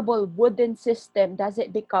miserable wooden system does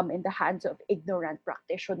it become in the hands of ignorant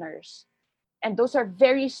practitioners. And those are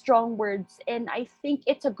very strong words. And I think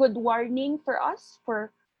it's a good warning for us,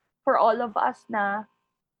 for all of us na,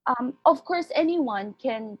 of course, anyone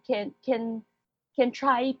can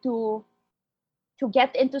try to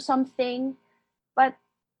get into something. But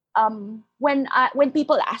when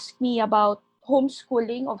people ask me about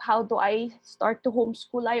homeschooling, of how do I start to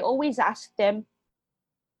homeschool, I always ask them,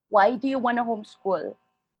 why do you want to homeschool?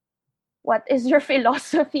 What is your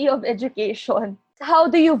philosophy of education? How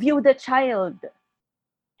do you view the child?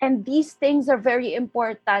 And these things are very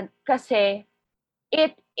important kasi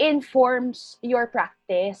it informs your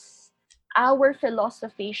practice. Our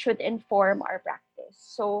philosophy should inform our practice.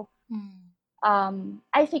 So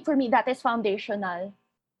I think for me that is foundational.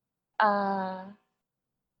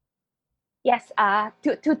 Yes,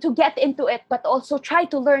 to get into it, but also try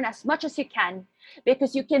to learn as much as you can,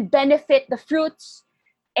 because you can benefit the fruits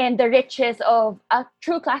and the riches of a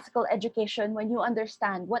true classical education when you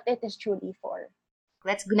understand what it is truly for.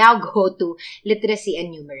 Let's now go to literacy and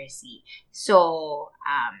numeracy. So,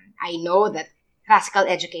 I know that classical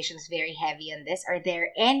education is very heavy on this. Are there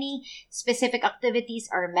any specific activities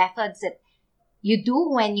or methods that you do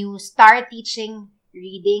when you start teaching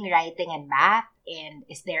reading, writing, and math? And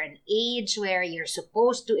is there an age where you're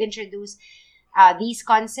supposed to introduce these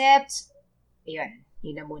concepts? Yun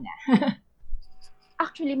na muna.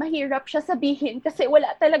 Actually, mahirap siya sabihin kasi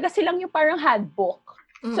wala talaga silang yung parang handbook.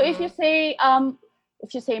 So if you say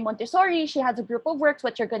Montessori, she has a group of works,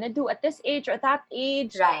 what you're gonna do at this age or that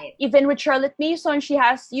age. Right. Even with Charlotte Mason, she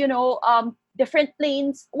has, different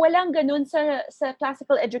planes. Walang ganun sa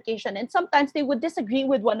classical education. And sometimes they would disagree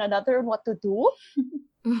with one another on what to do.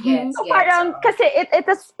 Yes, So parang kasi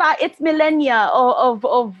it's millennia of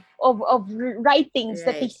writings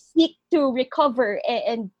that they seek to recover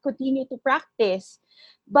and continue to practice.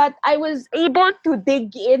 But I was able to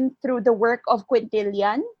dig in through the work of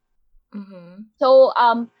Quintilian. So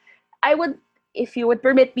I would, if you would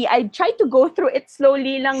permit me, I'd try to go through it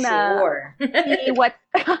slowly lang na Sure. see what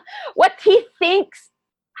he thinks,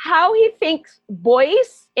 how he thinks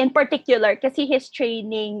boys in particular, kasi he's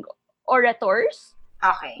training orators.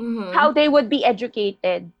 Okay. how they would be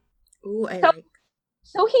educated. Ooh, I So- like.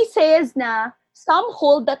 So he says na some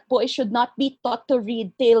hold that boys should not be taught to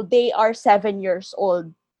read till they are 7 years old.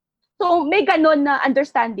 So may ganon na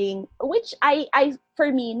understanding, which I for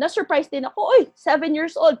me, na-surprise din ako, oy, 7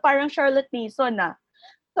 years old, parang Charlotte Mason na.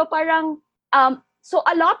 So parang, so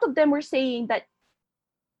a lot of them were saying that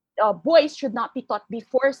boys should not be taught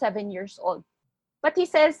before 7 years old. But he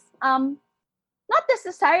says, not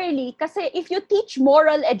necessarily, kasi if you teach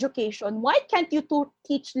moral education, why can't you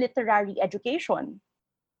teach literary education?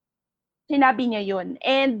 Sinabi niya yun.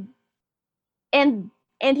 And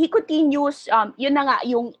he continues, yun na nga,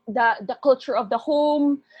 yung the culture of the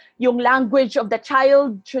home, yung language of the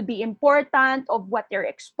child should be important of what they're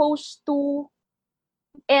exposed to.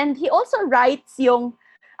 And he also writes yung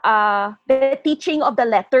the teaching of the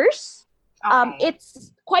letters. Okay.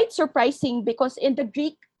 It's quite surprising because in the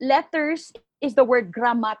Greek, letters is the word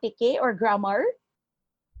grammatike or grammar.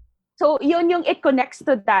 So yun yung it connects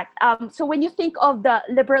to that. So when you think of the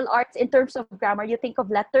liberal arts in terms of grammar, you think of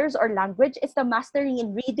letters or language. It's the mastering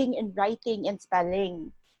in reading and writing and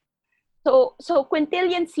spelling. So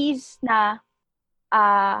Quintilian sees na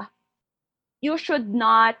you should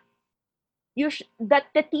not that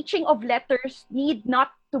the teaching of letters need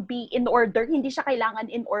not to be in order. Hindi siya kailangan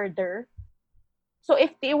in order. So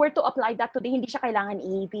if they were to apply that today, hindi siya kailangan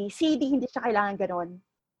A, B, C, D, hindi siya kailangan ganon.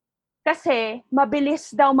 Kasi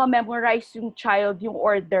mabilis daw ma-memorize yung child yung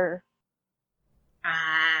order.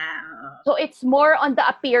 So it's more on the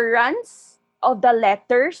appearance of the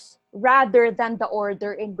letters rather than the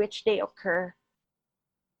order in which they occur.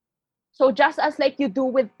 So just as like you do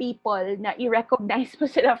with people na i-recognize mo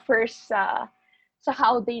sila first sa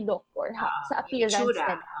how they look or sa appearance itsura.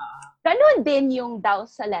 nila. Ganon din yung daw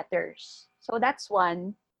sa letters. So that's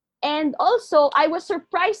one. And also, I was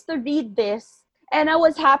surprised to read this. And I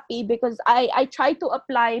was happy because I tried to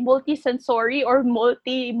apply multisensory or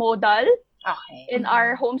multimodal Okay. in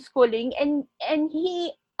our homeschooling, and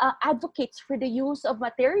he advocates for the use of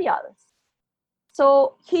materials.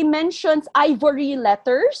 So he mentions ivory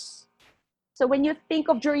letters. So when you think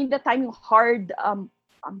of during the time yung hard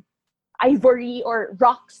ivory or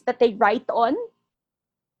rocks that they write on.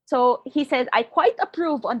 So he says, I quite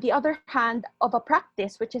approve, on the other hand, of a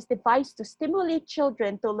practice which is devised to stimulate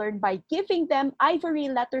children to learn by giving them ivory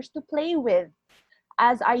letters to play with,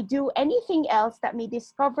 as I do anything else that may be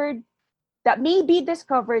discovered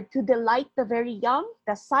to delight the very young,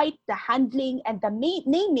 the sight, the handling, and the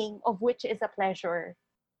naming of which is a pleasure.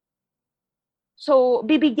 So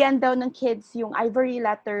bibigyan daw ng kids yung ivory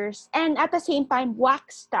letters and at the same time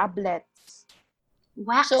wax tablets.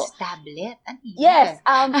 Wax So- tablet? Ano yun? Yes.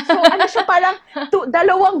 So ano siya, parang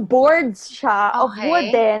dalawang boards siya of Okay.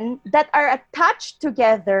 wooden that are attached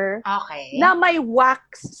together Okay. na may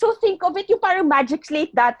wax. So think of it yung parang magic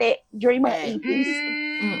slate dati during mga Right. 80s.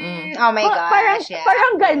 Oh my gosh, yeah.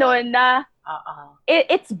 Parang ganon na Oo.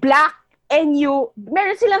 it's black and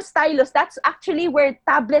meron silang stylus. That's actually where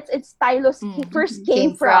tablets and stylus first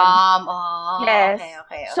came from. Oh, Yes.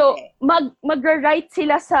 Okay. So magra-write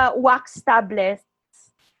sila sa wax tablets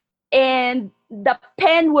and the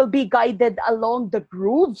pen will be guided along the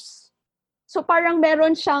grooves. So parang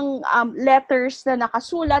meron siyang letters na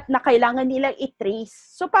nakasulat na kailangan nilang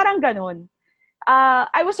i-trace. So parang ganon.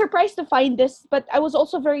 I was surprised to find this, but I was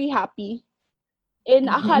also very happy. And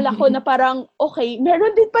akala ko na parang, okay,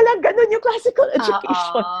 meron din pala ganon yung classical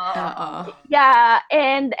education. Oo. Yeah,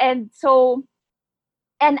 and so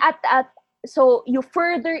so you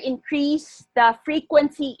further increase the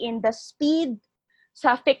frequency in the speed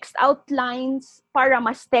sa fixed outlines para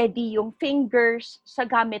mas steady yung fingers sa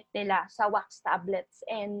gamit nila sa wax tablets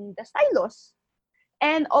and the stylus.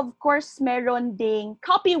 And of course, meron ding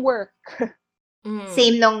copy work.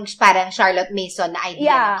 Same nung parang Charlotte Mason na idea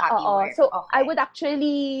ng copy oo. work. So Okay. I would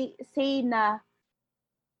actually say na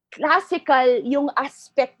classical yung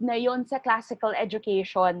aspect na yon sa classical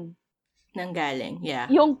education. Nanggaling, yeah.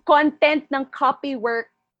 Yung content ng copy work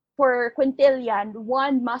for Quintilian,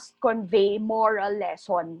 one must convey moral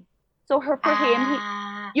lesson. So for him,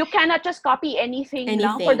 you cannot just copy anything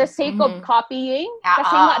lang for the sake of copying.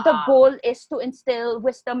 Kasi nga the goal is to instill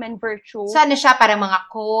wisdom and virtue. So ano siya, parang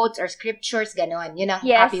mga quotes or scriptures, gano'n. Yun ang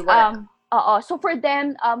copy work. So for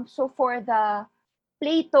them, so for the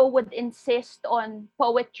Plato would insist on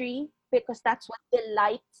poetry because that's what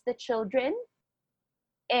delights the children.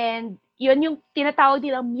 And yun yung tinatawag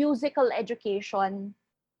nilang musical education.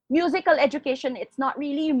 Musical education, it's not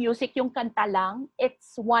really music yung kanta lang.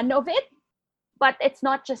 It's one of it, but it's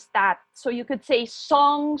not just that. So you could say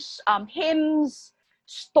songs, hymns,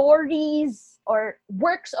 stories, or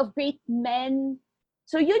works of great men.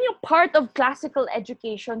 So yun yung part of classical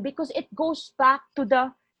education because it goes back to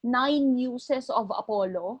the 9 muses of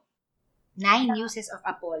Apollo. 9 muses of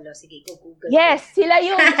Apollo. Sige, go Google. Yes, sila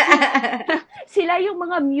yung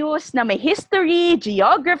mga muse na may history,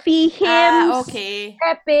 geography, hymns, Okay.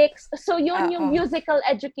 epics. So yun Oo. yung musical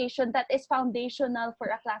education that is foundational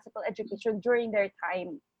for a classical education during their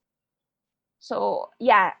time. So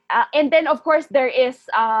yeah, and then of course there is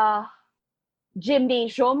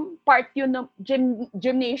gymnasium, part yun ng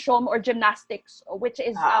gymnasium or gymnastics, which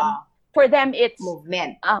is for them it's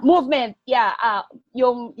movement. Movement. Yeah,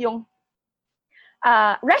 yung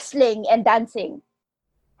wrestling and dancing.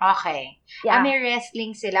 Okay. Yeah. May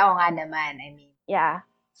wrestling sila, o nga naman. I mean. Yeah.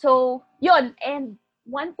 So, yun. And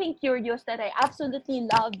one thing curious that I absolutely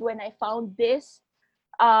loved when I found this,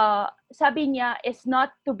 sabi niya, is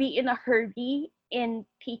not to be in a hurry in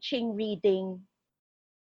teaching reading.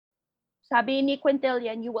 Sabi ni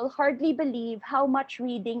Quintilian, you will hardly believe how much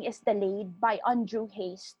reading is delayed by undue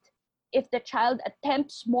haste. If the child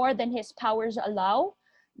attempts more than his powers allow,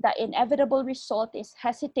 the inevitable result is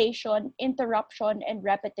hesitation, interruption, and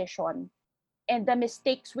repetition. And the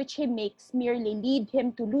mistakes which he makes merely lead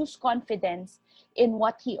him to lose confidence in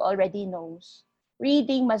what he already knows.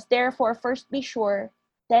 Reading must therefore first be sure,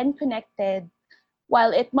 then connected,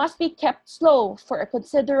 while it must be kept slow for a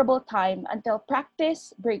considerable time until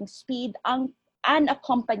practice brings speed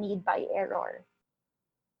unaccompanied by error.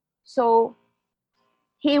 So,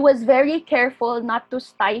 he was very careful not to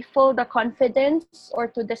stifle the confidence or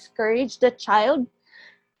to discourage the child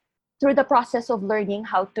through the process of learning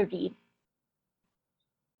how to read.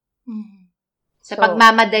 Sa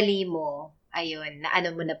pagmamadali mo, ayun,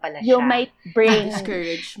 naano mo na pala siya. You might bring...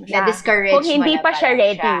 Na-discourage mo siya. Na-discourage Kung hindi mo na pa siya pala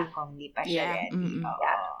ready. Kung hindi pa siya ready.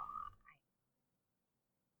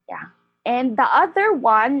 Yeah. And the other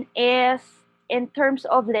one is, in terms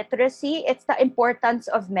of literacy, it's the importance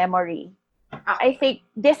of memory. I think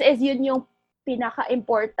this is yun yung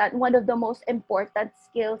pinaka-important, one of the most important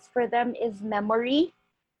skills for them is memory.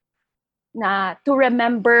 Na to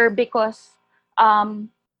remember, because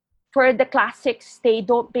for the classics, they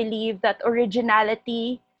don't believe that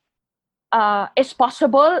originality is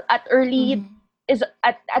possible at early is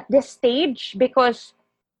at this stage, because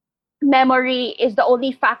memory is the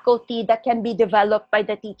only faculty that can be developed by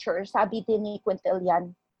the teacher, sabi din ni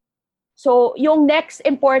Quintilian. So, yung next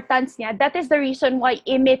importance niya, that is the reason why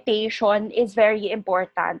imitation is very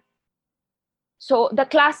important. So, the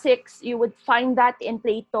classics, you would find that in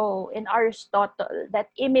Plato, in Aristotle,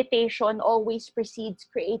 that imitation always precedes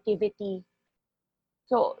creativity.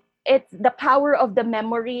 So, it's the power of the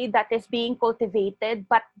memory that is being cultivated,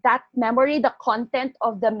 but that memory, the content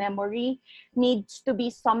of the memory, needs to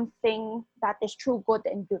be something that is true, good,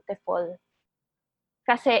 and beautiful.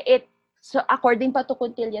 Kasi so according pa to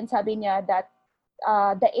Quintilian, sabi niya that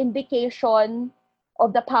the indication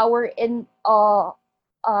of the power in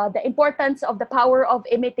the importance of the power of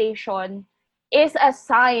imitation is a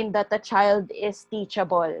sign that the child is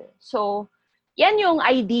teachable. So yan yung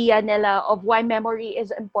idea nila of why memory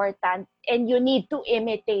is important, and you need to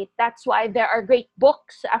imitate. That's why there are great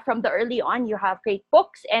books from the early on. You have great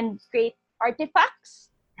books and great artifacts.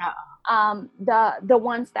 The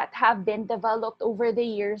ones that have been developed over the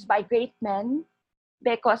years by great men,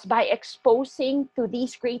 because by exposing to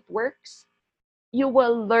these great works, you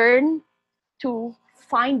will learn to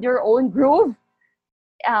find your own groove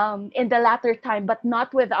in the latter time, but not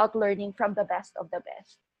without learning from the best of the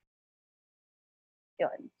best.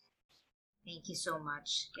 Yun. Thank you so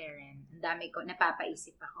much, Karen. Ang dami ko,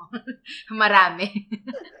 napapaisip ako. Marami.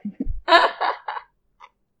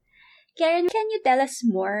 Karen, can you tell us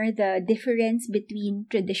more the difference between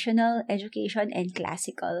traditional education and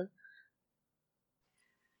classical?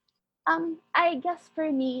 I guess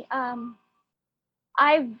for me,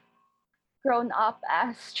 I've grown up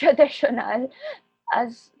as traditional,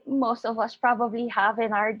 as most of us probably have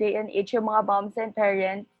in our day and age, yung mga moms and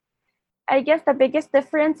parents. I guess the biggest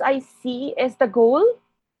difference I see is the goal.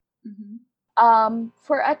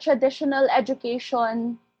 For a traditional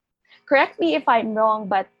education, correct me if I'm wrong,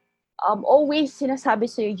 but always sinasabi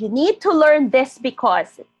sa'yo, you need to learn this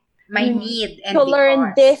because May need and to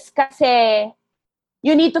learn this kasi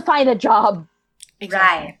you need to find a job.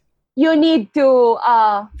 Right. You need to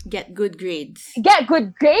get good grades.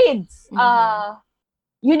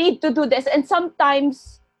 You need to do this. And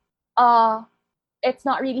sometimes it's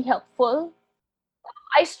not really helpful.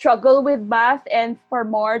 I struggle with math, and for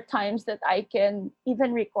more times that I can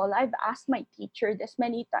even recall, I've asked my teacher this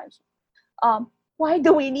many times, why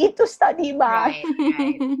do we need to study math?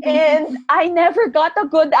 Right. And I never got a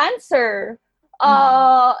good answer.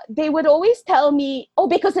 They would always tell me,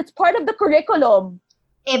 because it's part of the curriculum.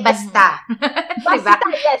 Basta. Diba? Basta,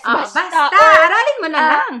 yes, Oo, basta. basta. Or, Aralin mo na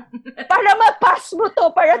lang. para ma-pass mo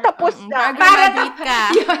to, para tapos na. Para graduate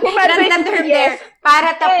ka. That's the term there.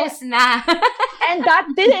 Para tapos na. And that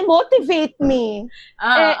didn't motivate me.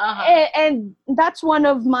 And that's one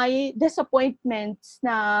of my disappointments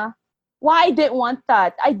na why I didn't want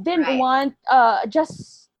that. I didn't want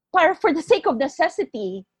just for the sake of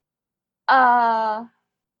necessity.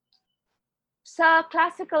 Sa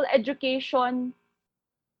classical education,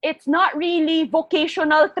 it's not really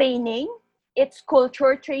vocational training. It's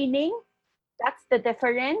culture training. That's the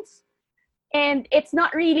difference. And it's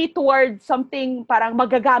not really towards something parang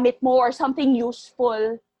magagamit mo or something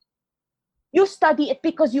useful. You study it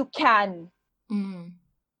because you can.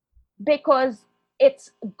 Because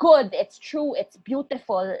it's good, it's true, it's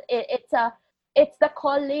beautiful. It's the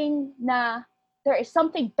calling na there is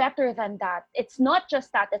something better than that. It's not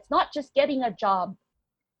just that. It's not just getting a job.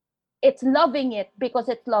 It's loving it because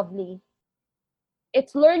it's lovely.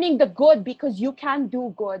 It's learning the good because you can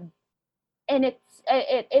do good. And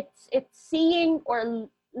it's seeing or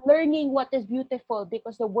learning what is beautiful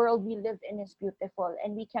because the world we live in is beautiful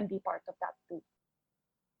and we can be part of that too.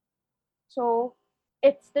 So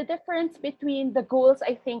it's the difference between the goals.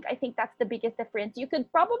 I think that's the biggest difference. You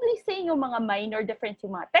could probably say yung mga minor difference,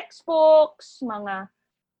 yung mga textbooks, mga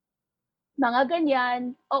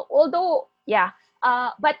ganyan. Although, yeah.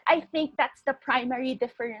 But I think that's the primary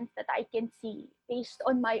difference that I can see based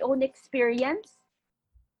on my own experience.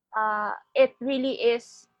 It really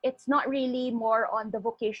is. It's not really more on the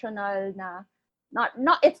vocational na,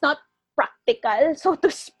 it's not practical, so to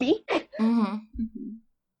speak.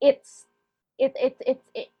 It's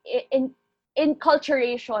in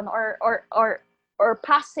enculturation or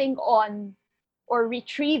passing on or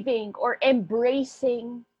retrieving or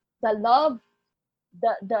embracing the love,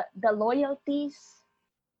 the loyalties,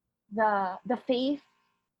 the faith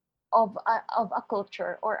of a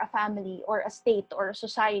culture or a family or a state or a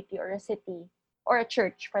society or a city or a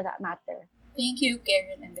church for that matter. Thank you,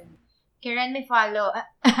 Karen and then. Karen, may follow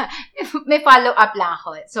up lang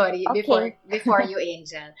ako. Sorry, Okay. before you,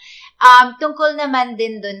 Angel. Tungkol naman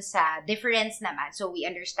din dun sa difference naman. So, we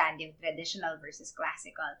understand yung traditional versus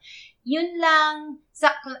classical. Yun lang,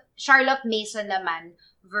 sa Charlotte Mason naman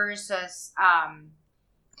versus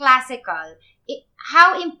classical,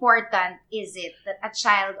 how important is it that a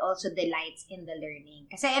child also delights in the learning?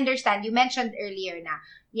 Kasi I understand, you mentioned earlier na,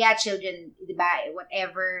 yeah, children, diba,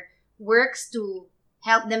 whatever works to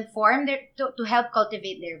help them form to help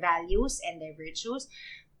cultivate their values and their virtues.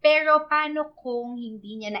 Pero paano kung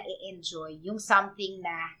hindi niya na-enjoy yung something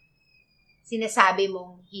na sinasabi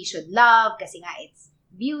mong he should love kasi nga it's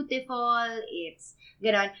beautiful, it's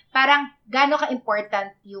ganon. Parang gaano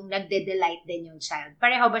ka-important yung nagde-delight din yung child.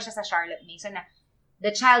 Pareho ba siya sa Charlotte Mason na the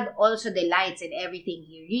child also delights in everything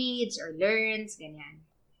he reads or learns, ganyan.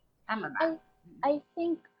 Tama ba? I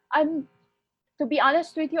think to be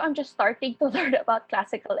honest with you, I'm just starting to learn about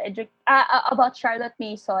about Charlotte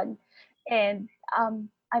Mason, and I'm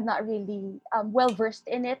not really well versed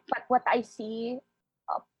in it. But what I see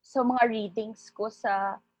sa mga readings ko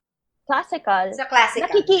sa classical,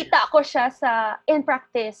 nakikita ko siya in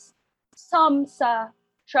practice, some sa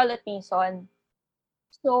Charlotte Mason.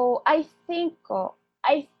 So I think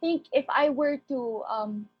if I were to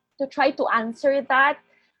try to answer that,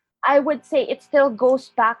 I would say it still goes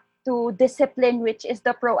back to discipline, which is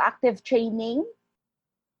the proactive training.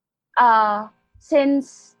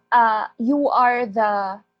 Since the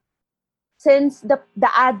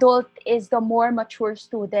adult is the more mature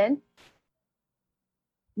student,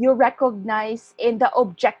 you recognize in the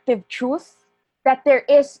objective truth that there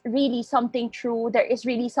is really something true, there is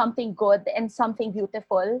really something good and something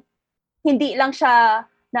beautiful. Hindi lang siya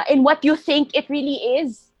na in what you think it really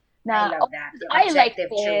is. I love that. I like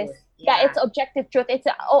this. Truth. Yeah, it's objective truth.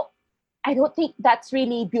 I don't think that's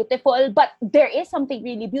really beautiful, but there is something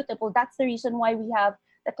really beautiful. That's the reason why we have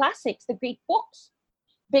the classics, the great books,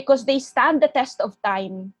 because they stand the test of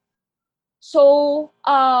time. So,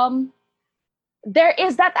 there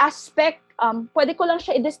is that aspect. Pwede ko lang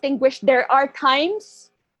siya i-distinguish. There are times,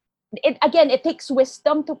 it takes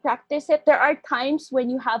wisdom to practice it. There are times when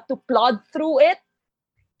you have to plod through it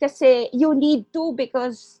kasi you need to,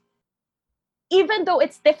 because even though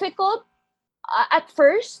it's difficult at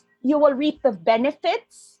first, you will reap the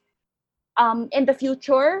benefits in the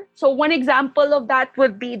future. So one example of that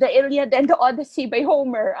would be the Iliad and the Odyssey by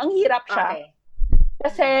Homer. Ang hirap siya. Okay.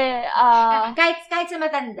 Kasi kahit sa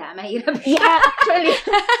matanda, mahirap siya. Yeah, actually.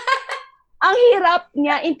 Ang hirap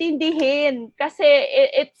niya intindihin kasi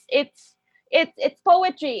it's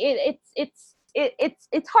poetry.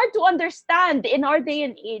 It's hard to understand in our day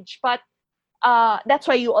and age, but That's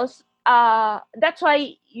why you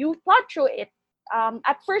thought through it.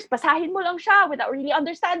 At first, basahin mo lang siya without really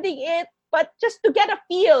understanding it, but just to get a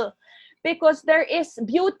feel, because there is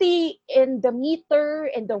beauty in the meter,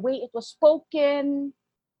 in the way it was spoken,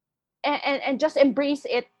 and just embrace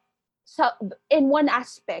it in one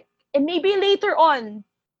aspect. And maybe later on,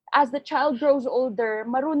 as the child grows older,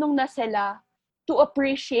 marunong na sila to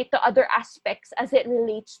appreciate the other aspects as it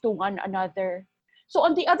relates to one another. So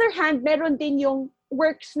on the other hand, meron din yung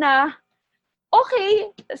works na,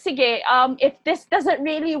 okay, sige, if this doesn't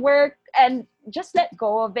really work, and just let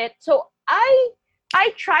go of it. So I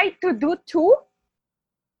try to do two,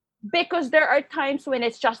 because there are times when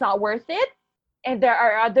it's just not worth it, and there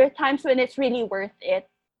are other times when it's really worth it.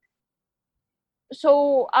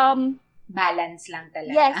 So Balance lang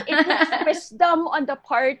talaga. yes, it takes wisdom on the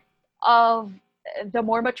part of the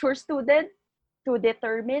more mature student to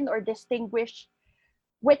determine or distinguish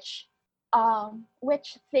which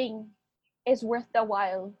thing is worth the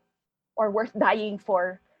while or worth dying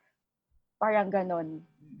for. Parang ganon.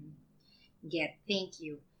 Thank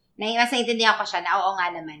you. Mas naintindihan ko siya na oo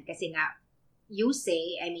nga naman kasi nga you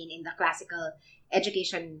say, I mean, in the classical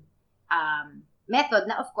education method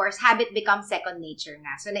na of course, habit becomes second nature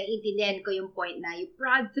nga. So, naiintindihan ko yung point na you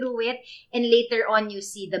prod through it and later on you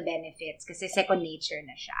see the benefits kasi second nature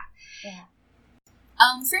na siya. Yeah.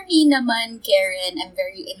 For me naman, Karen, I'm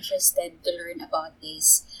very interested to learn about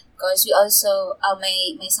this because we also,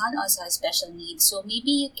 my son also has special needs. So maybe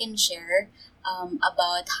you can share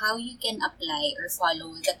about how you can apply or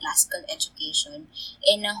follow the classical education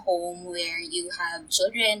in a home where you have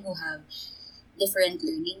children who have different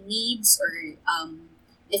learning needs or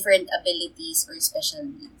different abilities or special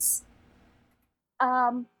needs.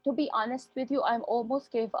 To be honest with you, I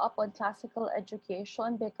almost gave up on classical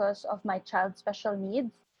education because of my child's special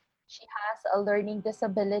needs. She has a learning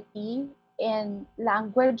disability in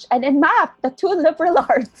language and in math, the two liberal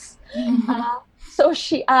arts. So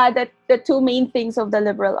she the two main things of the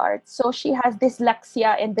liberal arts. So she has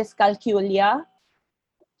dyslexia and dyscalculia,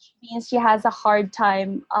 which means she has a hard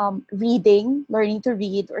time reading, learning to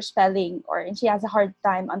read or spelling, and she has a hard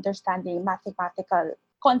time understanding mathematical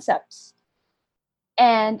concepts.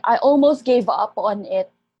 And I almost gave up on it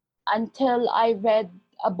until I read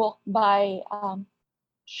a book by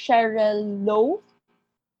Cheryl Lowe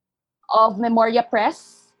of Memoria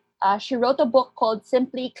Press. She wrote a book called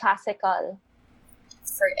Simply Classical.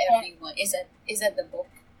 For everyone. Is that the book?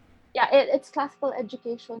 Yeah, it's classical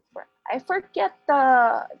education for. I forget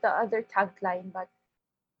the other tagline, but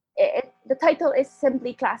the title is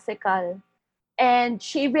Simply Classical. And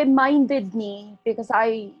she reminded me, because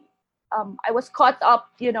I was caught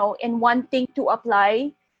up, in wanting to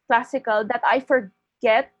apply classical, that I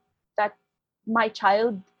forget that my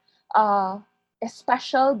child is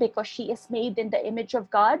special because she is made in the image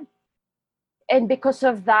of God. And because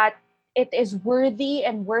of that, it is worthy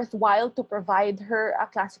and worthwhile to provide her a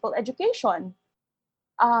classical education.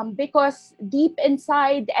 Because deep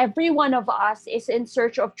inside, every one of us is in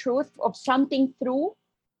search of truth, of something true.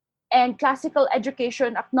 And classical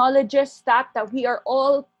education acknowledges that we are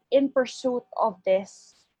all in pursuit of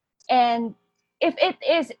this. And if it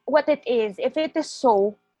is what it is, if it is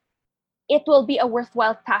so, it will be a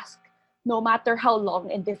worthwhile task, no matter how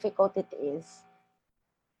long and difficult it is.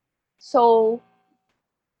 So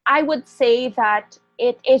I would say that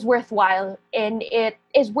it is worthwhile and it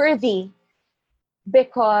is worthy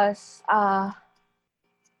because a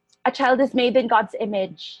child is made in God's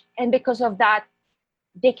image. And because of that,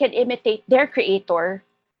 they can imitate their creator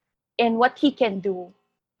in what he can do.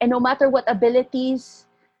 And no matter what abilities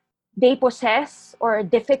they possess or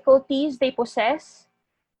difficulties they possess,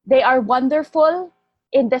 they are wonderful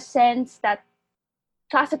in the sense that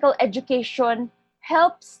classical education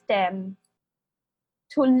helps them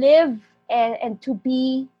to live and to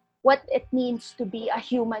be what it means to be a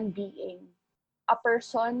human being, a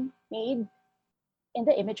person made in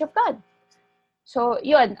the image of God. So,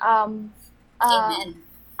 yun. Amen.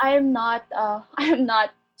 I am not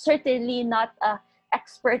certainly not a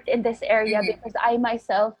expert in this area because I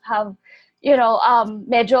myself have,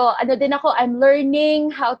 medyo din ako, I'm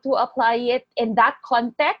learning how to apply it in that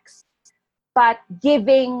context, but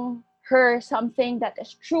giving her something that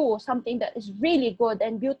is true, something that is really good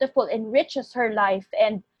and beautiful, enriches her life.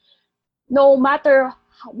 And no matter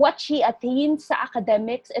what she attains sa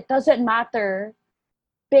academics, it doesn't matter,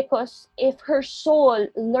 because if her soul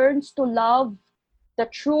learns to love the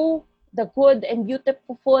true, the good, and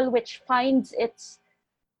beautiful, which finds its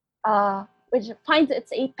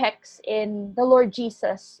apex in the Lord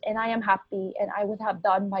Jesus, and I am happy, and I would have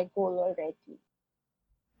done my goal already.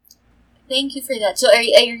 Thank you for that. So I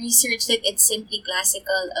researched it. It's simply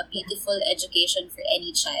classical, a beautiful education for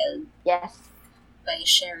any child Yes. by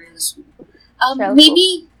Cheryl Su. Cheryl Su.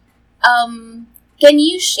 Maybe can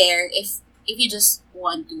you share if you just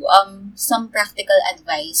want to some practical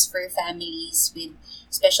advice for families with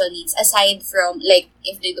special needs aside from like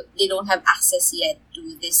if they don't have access yet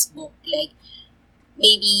to this book, like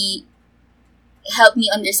maybe help me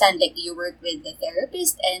understand, like do you work with the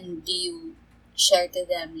therapist and do you share to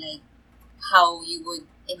them like how you would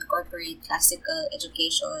incorporate classical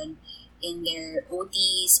education in their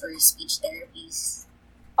OTs or speech therapies?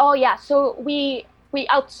 Oh yeah, so we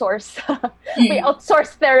outsource. We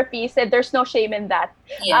outsource therapies, and there's no shame in that.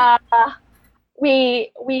 Yeah. We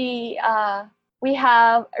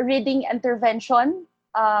have a reading intervention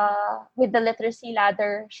with the literacy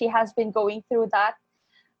ladder. She has been going through that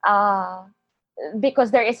because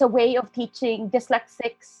there is a way of teaching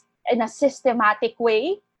dyslexics in a systematic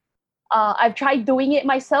way. I've tried doing it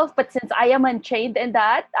myself, but since I am untrained in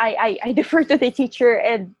that, I defer to the teacher,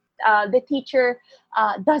 and the teacher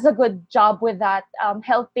does a good job with that,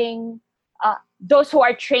 helping those who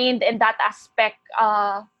are trained in that aspect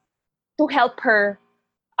to help her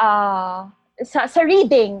sa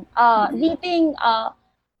reading. Reading,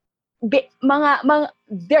 there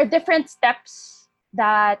are different steps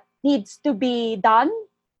that needs to be done,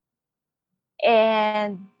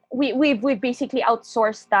 and we basically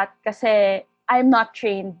outsourced that kasi I'm not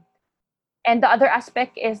trained. And the other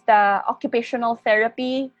aspect is the occupational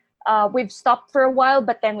therapy. We've stopped for a while,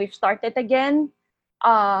 but then we've started again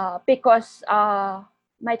because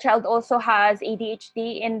my child also has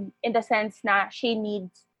ADHD in the sense na she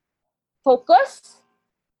needs focus.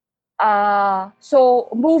 So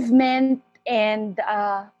movement and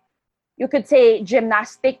you could say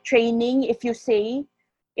gymnastic training, if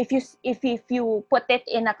you put it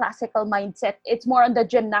in a classical mindset, it's more on the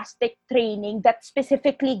gymnastic training that's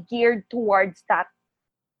specifically geared towards that.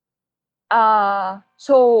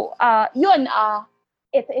 Yun,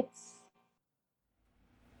 it's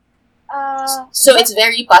So it's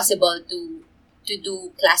very possible to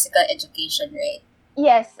do classical education, right?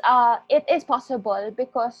 yes, it is possible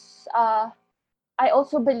because I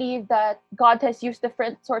also believe that God has used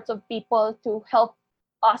different sorts of people to help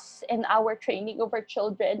us in our training of our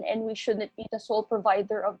children, and we shouldn't be the sole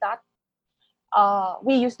provider of that.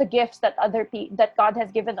 We use the gifts that that God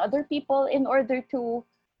has given other people in order to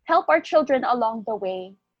help our children along the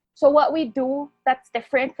way. So what we do that's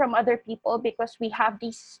different from other people because we have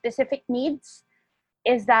these specific needs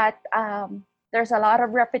is that there's a lot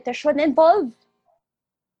of repetition involved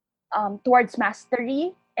towards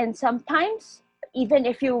mastery, and sometimes even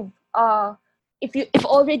if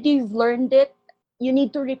already you've learned it, you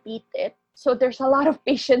need to repeat it. So there's a lot of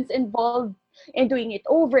patience involved in doing it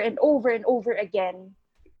over and over and over again.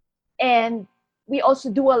 And we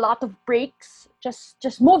also do a lot of breaks,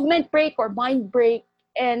 just movement break or mind break,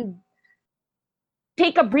 and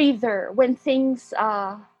take a breather when things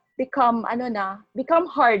become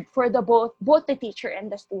hard for both the teacher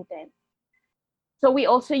and the student. So we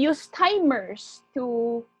also use timers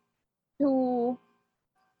to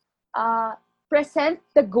present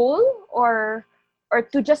the goal, or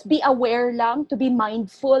to just be aware lang, to be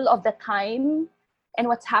mindful of the time and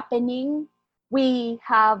what's happening. We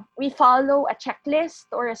follow a checklist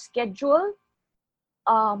or a schedule,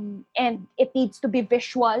 and it needs to be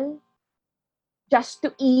visual just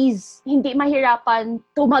to ease, hindi mahirapan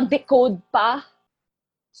to mag-decode pa.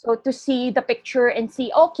 So to see the picture and see,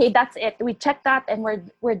 okay, that's it. We check that and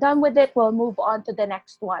we're done with it. We'll move on to the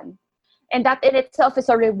next one. And that in itself is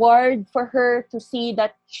a reward for her to see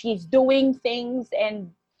that she's doing things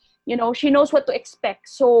and, she knows what to expect.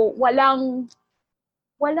 So walang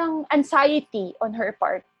anxiety on her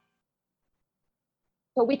part.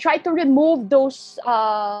 So we try to remove those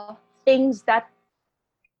things that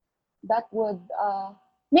would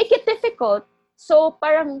make it difficult. So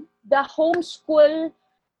parang the homeschool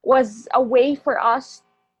was a way for us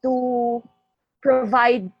to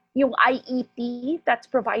provide yung IEP that's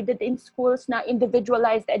provided in schools na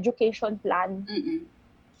individualized education plan. Mm-mm.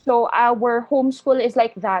 So our homeschool is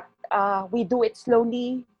like that. We do it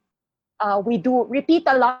slowly. We do repeat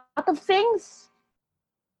a lot of things.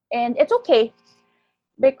 And it's okay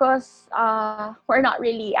because we're not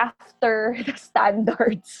really after the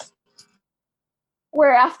standards.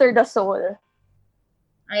 We're after the soul.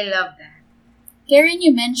 I love that. Karen,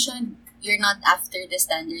 you mentioned you're not after the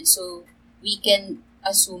standard, so we can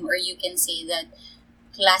assume or you can say that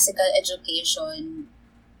classical education,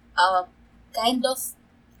 kind of,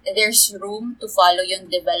 there's room to follow yung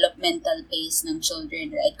developmental pace ng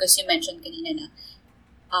children, right? Because you mentioned kanina na,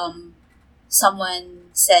 someone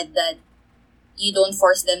said that you don't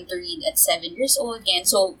force them to read at 7 years old. And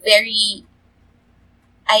so very,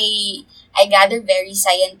 I gather very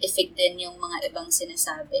scientific din yung mga ibang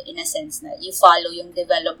sinasabi in a sense na you follow yung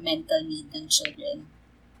developmental need ng children.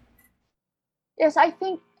 Yes, I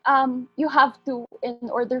think you have to, in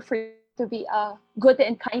order for you to be a good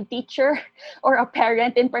and kind teacher or a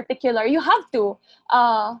parent in particular, you have to.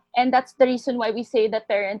 And that's the reason why we say that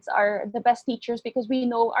parents are the best teachers, because we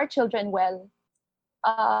know our children well.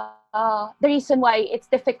 The reason why it's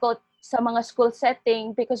difficult sa mga school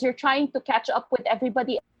setting, because you're trying to catch up with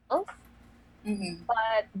everybody else,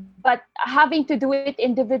 but having to do it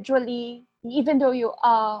individually, even though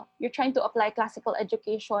you're trying to apply classical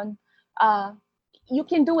education, you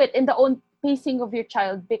can do it in the own pacing of your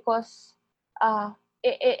child, because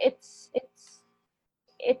it's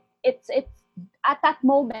at that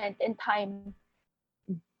moment in time,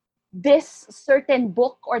 this certain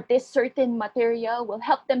book or this certain material will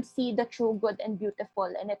help them see the true good and beautiful,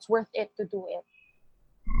 and it's worth it to do it.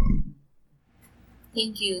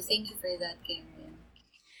 Thank you for that, Karen.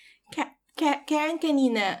 Karen,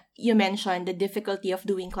 kanina, you mentioned the difficulty of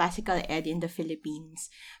doing classical ed in the Philippines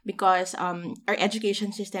because our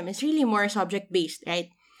education system is really more subject-based, right?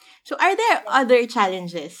 So are there other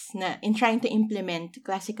challenges in trying to implement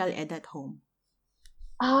classical ed at home?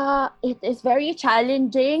 It is very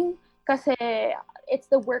challenging kasi it's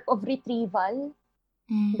the work of retrieval.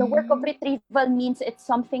 Mm-hmm. The work of retrieval means it's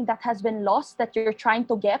something that has been lost that you're trying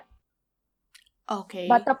to get. Okay.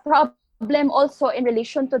 But the problem also in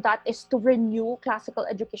relation to that is to renew classical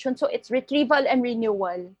education. So it's retrieval and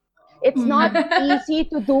renewal. It's not easy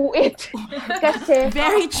to do it. Kasi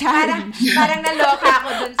very challenging. Parang naloka ako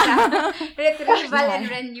dun sa retrieval and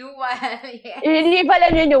renewal. Yes. Retrieval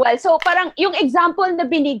and renewal. So parang yung example na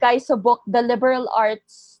binigay sa book, The Liberal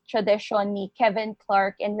Arts Tradition ni Kevin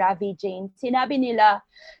Clark and Ravi Jain, sinabi nila,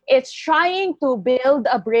 it's trying to build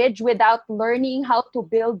a bridge without learning how to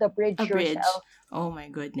build the bridge yourself. Oh my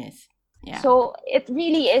goodness. Yeah. So it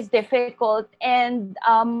really is difficult, and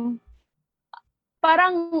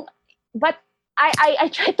parang, but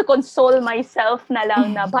I try to console myself na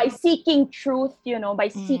lang na by seeking truth, by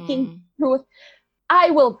seeking truth,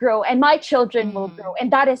 I will grow and my children will grow,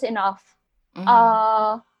 and that is enough.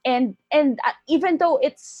 And even though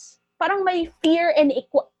it's parang may fear and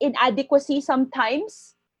inadequacy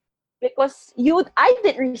sometimes, because I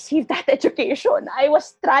didn't receive that education. I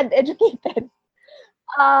was trad educated.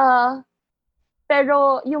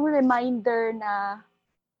 Pero yung reminder na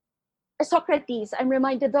Socrates, I'm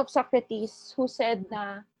reminded of Socrates who said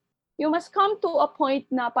na you must come to a point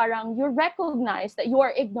na parang you recognize that you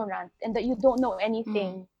are ignorant and that you don't know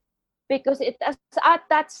anything. Because it is at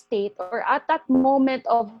that state or at that moment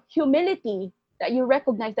of humility that you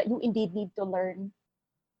recognize that you indeed need to learn.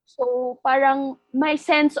 So parang my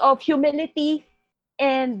sense of humility,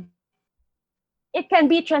 and it can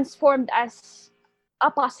be transformed as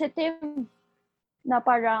a positive na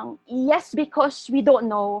parang, yes, because we don't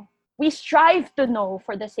know, we strive to know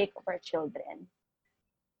for the sake of our children.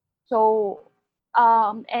 So,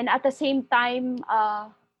 and at the same time,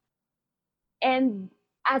 and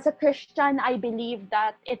as a Christian, I believe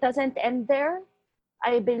that it doesn't end there.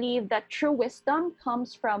 I believe that true wisdom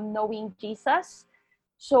comes from knowing Jesus.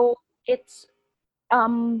 So it's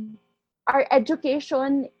our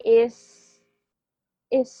education is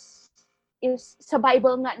sa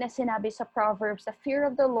Bible nga na sinabi sa Proverbs, the fear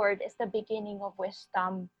of the Lord is the beginning of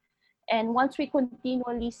wisdom. And once we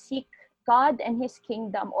continually seek God and His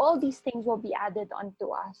kingdom, all these things will be added unto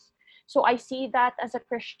us. So I see that as a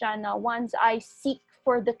Christian, once I seek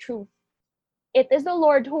for the truth, it is the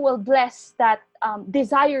Lord who will bless that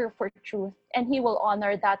desire for truth, and He will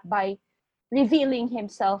honor that by revealing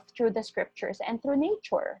Himself through the scriptures and through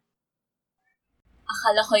nature.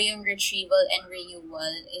 Akala ko yung retrieval and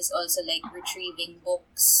renewal is also like retrieving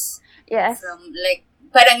books. Yes. From like,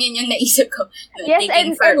 parang yun yung naisip ko. Yes,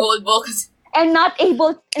 taking for old books. And not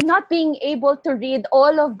being able to read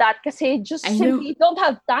all of that kasi just simply don't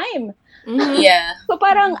have time. Yeah. So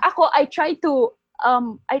parang ako, I try to,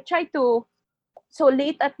 so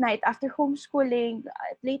late at night, after homeschooling,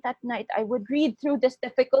 late at night, I would read through these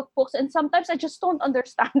difficult books, and sometimes I just don't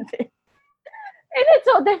understand it. And it's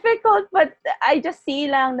so difficult, but I just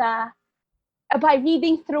see lang na by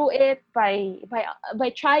reading through it, by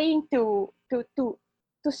trying to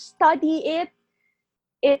study it,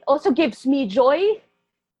 it also gives me joy,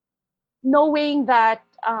 knowing that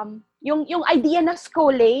yung idea na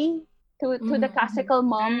skole to the classical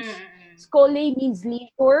moms, skole means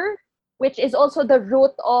leisure, which is also the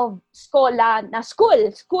root of skola na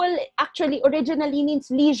school. School actually originally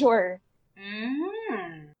means leisure.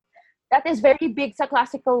 that is very big sa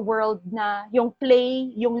classical world, na yung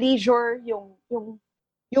play, yung leisure, yung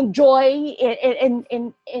joy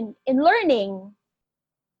in learning.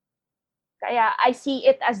 Kaya I see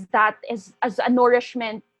it as that, as a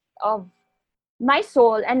nourishment of my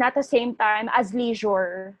soul, and at the same time as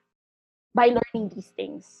leisure by learning these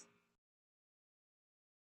things.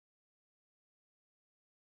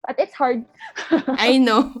 But it's hard. I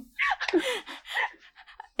know.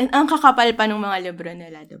 And ang kakapal pa ng mga libro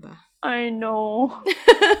nila, diba? I know.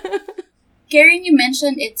 Karen, you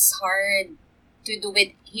mentioned it's hard to do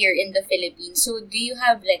it here in the Philippines. So, do you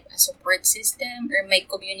have like a support system or may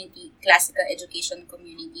community, classical education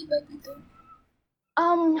community ba dito?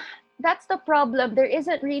 That's the problem. There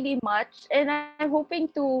isn't really much, and I'm hoping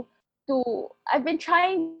to. I've been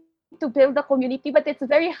trying to build a community, but it's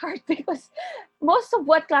very hard because most of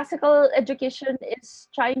what classical education is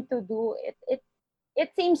trying to do, it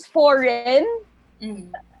seems foreign.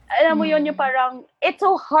 Alam mo yun, yung parang, it's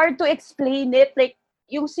so hard to explain it. Like,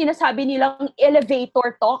 yung sinasabi nilang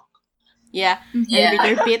elevator talk. Yeah. Yeah.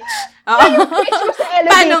 Elevator pitch. Yung pitch mo sa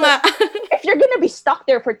elevator. Paano nga? If you're gonna be stuck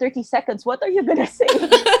there for 30 seconds, what are you gonna say?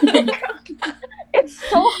 It's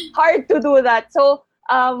so hard to do that. So,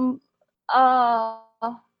 I've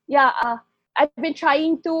been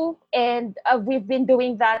trying to, and we've been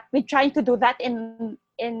doing that. We're trying to do that in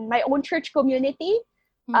my own church community.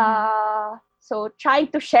 So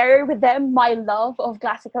trying to share with them my love of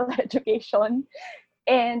classical education,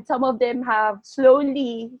 and some of them have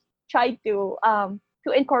slowly tried to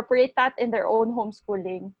incorporate that in their own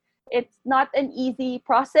homeschooling. It's not an easy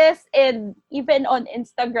process, and even on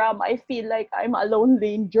Instagram, I feel like I'm a lone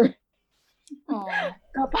ranger.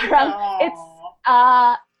 Parang it's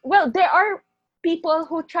well, there are people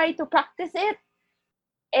who try to practice it,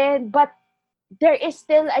 but there is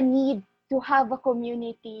still a need to have a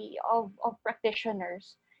community of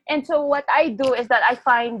practitioners. And so what I do is that I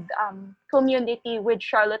find community with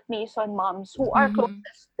Charlotte Mason moms who are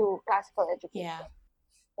closest to classical education.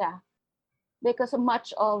 Yeah. Because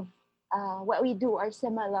much of what we do are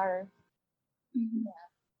similar.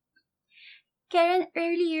 Karen,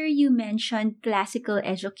 earlier you mentioned classical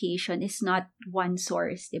education is not one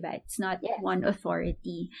source, diba? It's not one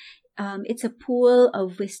authority. It's a pool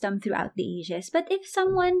of wisdom throughout the ages. But if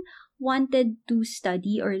someone wanted to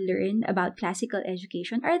study or learn about classical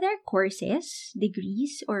education, are there courses,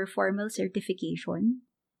 degrees, or formal certification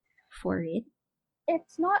for it?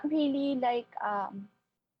 It's not really like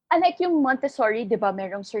unlike yung Montessori, diba,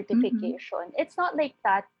 merong certification. It's not like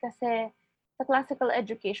that kasi sa classical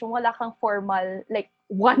education, wala kang formal, like,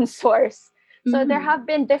 one source. So there have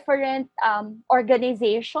been different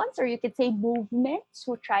organizations, or you could say movements,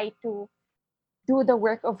 who try to do the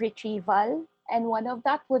work of retrieval. And one of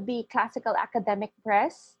that would be Classical Academic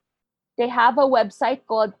Press. They have a website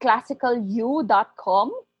called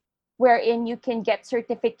classicalu.com, wherein you can get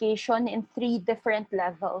certification in 3 different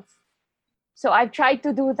levels. So I've tried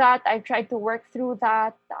to do that. I've tried to work through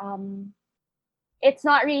that. It's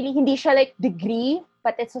not really, hindi siya like degree,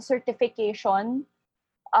 but it's a certification.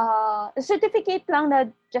 A certificate lang na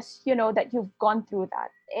just, that you've gone through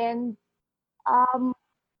that. And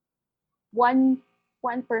one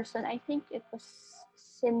person, I think it was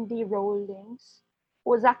Cindy Rawlings,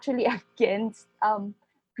 was actually against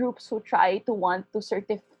groups who want to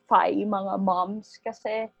certify mga moms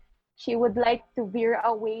kasi she would like to veer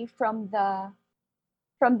away from the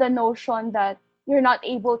notion that you're not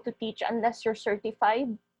able to teach unless you're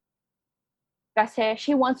certified. Kasi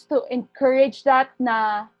she wants to encourage that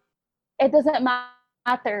na it doesn't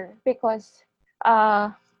matter because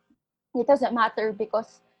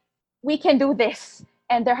we can do this.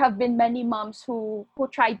 And there have been many moms who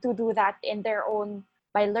tried to do that in their own,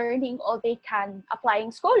 by learning all they can,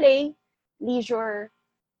 applying Scholé, leisure,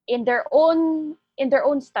 in their own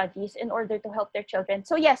studies in order to help their children.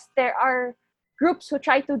 So yes, there are groups who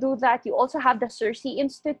try to do that. You also have the Circe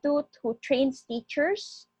Institute, who trains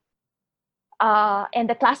teachers. And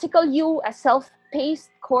the Classical U, a self-paced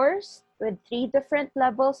course with 3 different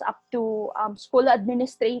levels up to school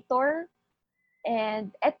administrator.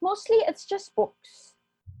 And mostly it's just books.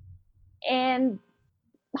 And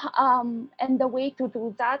the way to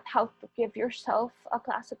do that, how to give yourself a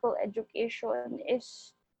classical education,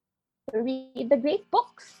 is to read the great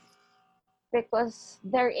books, because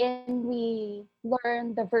therein we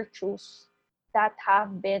learn the virtues that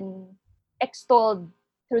have been extolled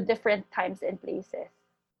through different times and places.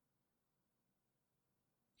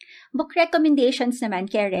 Book recommendations naman,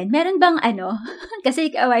 Karen. Meron bang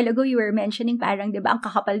kasi a while ago you were mentioning parang, di ba, ang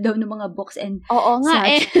kakapal daw ng mga books and Oo nga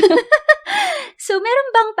such. So, meron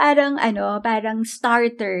bang parang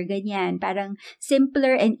starter, ganyan, parang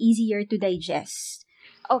simpler and easier to digest?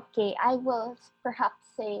 Okay, I will perhaps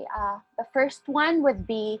say the first one would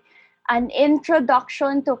be An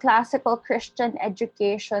Introduction to Classical Christian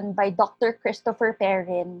Education by Dr. Christopher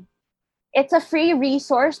Perrin. It's a free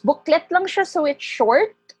resource. Booklet lang siya, so it's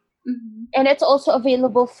short. Mhm. And it's also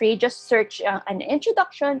available free. Just search An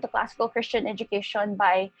Introduction to Classical Christian Education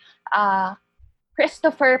by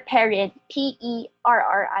Christopher Perrin,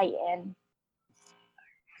 Perrin.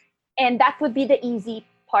 And that would be the easy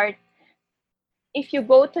part. If you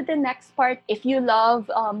go to the next part, if you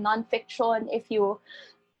love nonfiction, if you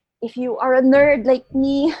are a nerd like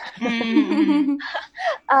me,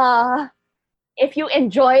 uh, if you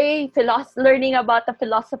enjoy learning about the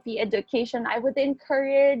philosophy education, I would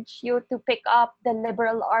encourage you to pick up The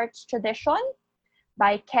Liberal Arts Tradition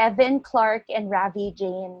by Kevin Clark and Ravi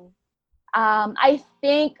Jain. I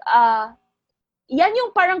think yan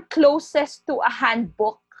yung parang closest to a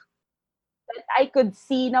handbook that I could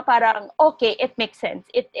see na parang, okay, it makes sense.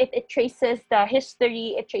 It traces the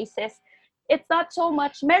history, it's not so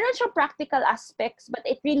much, meron siya practical aspects, but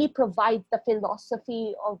it really provides the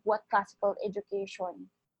philosophy of what classical education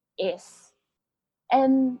is.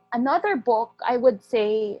 And another book I would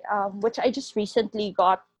say, which I just recently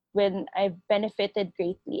got when I benefited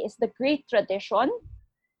greatly, is The Great Tradition.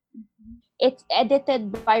 It's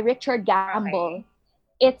edited by Richard Gamble.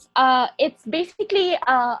 It's basically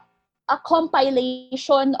a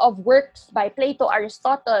compilation of works by Plato,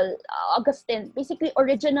 Aristotle, Augustine, basically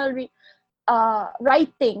original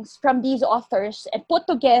writings from these authors and put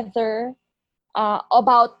together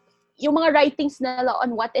about yung mga writings nila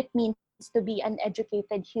on what it means to be an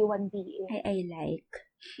educated human being. I like.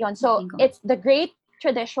 Yon. So it's The Great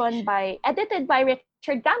Tradition edited by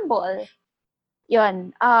Richard Gamble.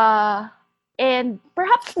 Yon. And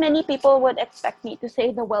perhaps many people would expect me to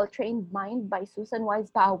say The Well-Trained Mind by Susan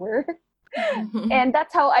Wise Bauer. And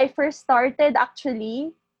that's how I first started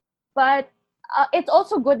actually. But it's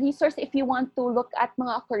also good resource if you want to look at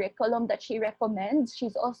mga curriculum that she recommends.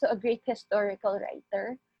 She's also a great historical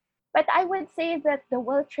writer. But I would say that The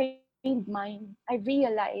Well-Trained Mind, I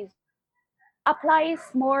realized,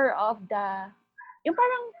 applies more of yung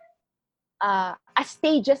parang a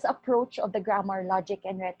stages approach of the grammar, logic,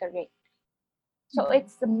 and rhetoric. So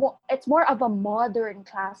it's more of a modern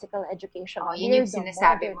classical education. Oh, yun yung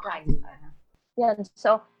sinasabi mo kanina. Yan.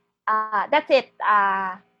 So that's it.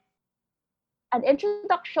 An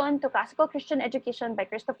Introduction to Classical Christian Education by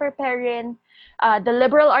Christopher Perrin, The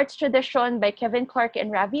Liberal Arts Tradition by Kevin Clark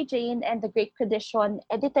and Ravi Jain, and The Great Tradition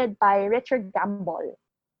edited by Richard Gamble.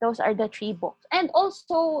 Those are the 3 books. And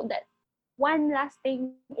also, that one last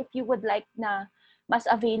thing, if you would like na mas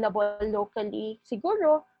available locally,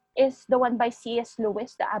 siguro, is the one by C.S.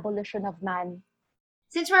 Lewis, The Abolition of Man.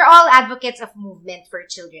 Since we're all advocates of movement for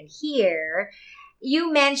children here,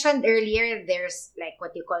 you mentioned earlier there's like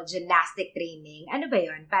what you call gymnastic training. Ano ba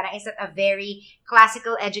yun? Parang is that a very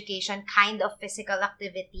classical education kind of physical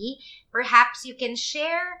activity? Perhaps you can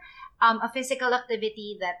share a physical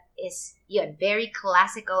activity that is very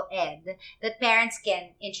classical ed that parents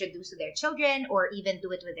can introduce to their children or even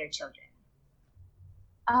do it with their children.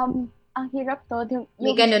 Ang hirap to.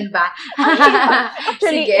 May ganun ba?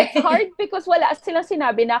 Actually, Sige. it's hard because wala silang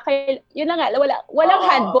sinabi na yun na nga, walang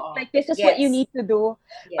handbook like this is what you need to do.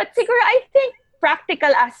 Yes. But siguro, I think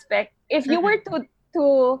practical aspect, if you were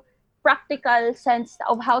to practical sense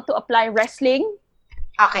of how to apply wrestling,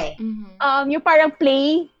 okay. yung parang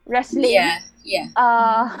play wrestling. Yeah.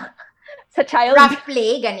 Sa child. Rough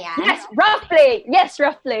play, ganyan? Yes, rough play.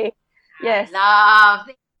 Yes.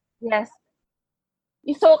 Love. Yes.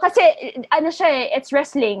 So, kasi, it's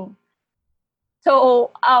wrestling. So,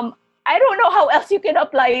 I don't know how else you can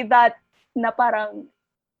apply that na parang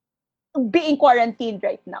being quarantined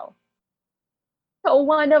right now. So,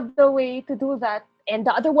 one of the way to do that, and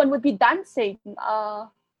the other one would be dancing.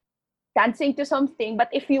 Dancing to something, but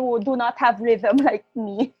if you do not have rhythm like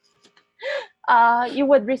me, you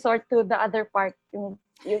would resort to the other part.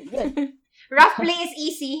 Rough play is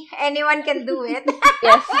easy. Anyone can do it.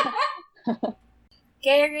 Yes.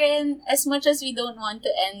 Karen, as much as we don't want to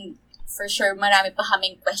end, for sure, marami pa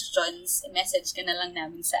kaming questions. Message ka na lang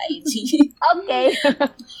namin sa IG. Okay.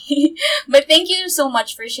 But thank you so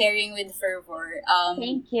much for sharing with fervor.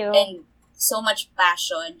 Thank you. And so much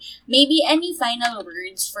passion. Maybe any final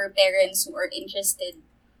words for parents who are interested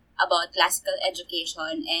about classical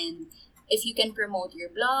education, and if you can promote your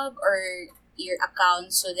blog or your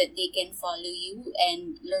account so that they can follow you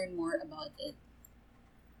and learn more about it.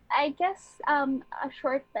 I guess a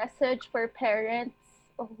short message for parents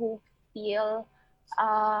who feel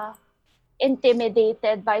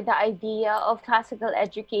intimidated by the idea of classical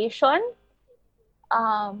education,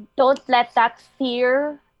 don't let that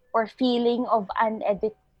fear or feeling of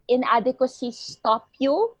inadequacy stop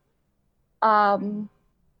you.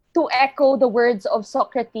 To echo the words of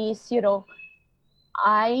Socrates,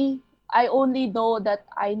 I only know that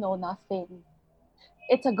I know nothing.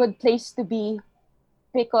 It's a good place to be,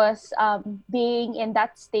 because being in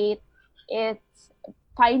that state, it's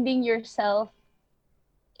finding yourself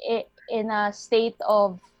in a state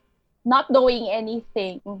of not knowing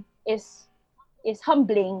anything is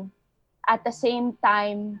humbling. At the same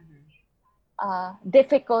time,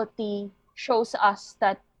 difficulty shows us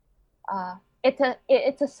that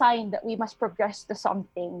it's a sign that we must progress to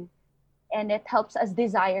something, and it helps us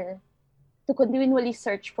desire to continually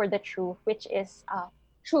search for the truth, which is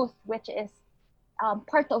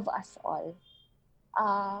part of us all.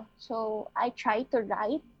 So I try to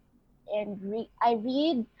write and I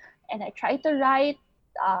read and I try to write.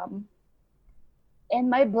 In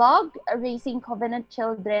my blog,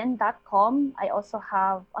 raisingcovenantchildren.com. I also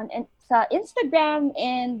have on Instagram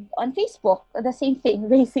and on Facebook, the same thing,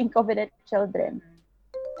 Raising Covenant Children.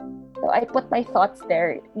 So I put my thoughts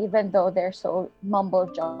there, even though they're so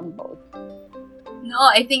mumble-jumbled. No,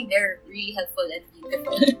 I think they're really helpful and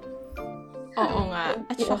beautiful. Oo nga.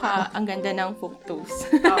 At saka, ang ganda ng photos.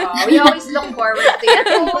 We always look forward to your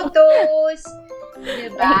photos.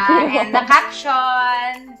 Diba? And the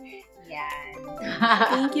caption. Yan.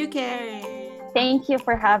 Thank you, Karen. Thank you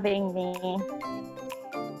for having me.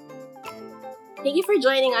 Thank you for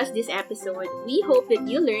joining us this episode. We hope that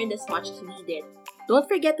you learned as much as we did. Don't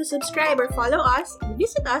forget to subscribe or follow us and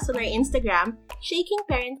visit us on our Instagram,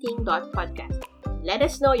 shakingparenting.podcast. Let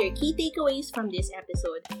us know your key takeaways from this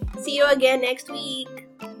episode. See you again next week!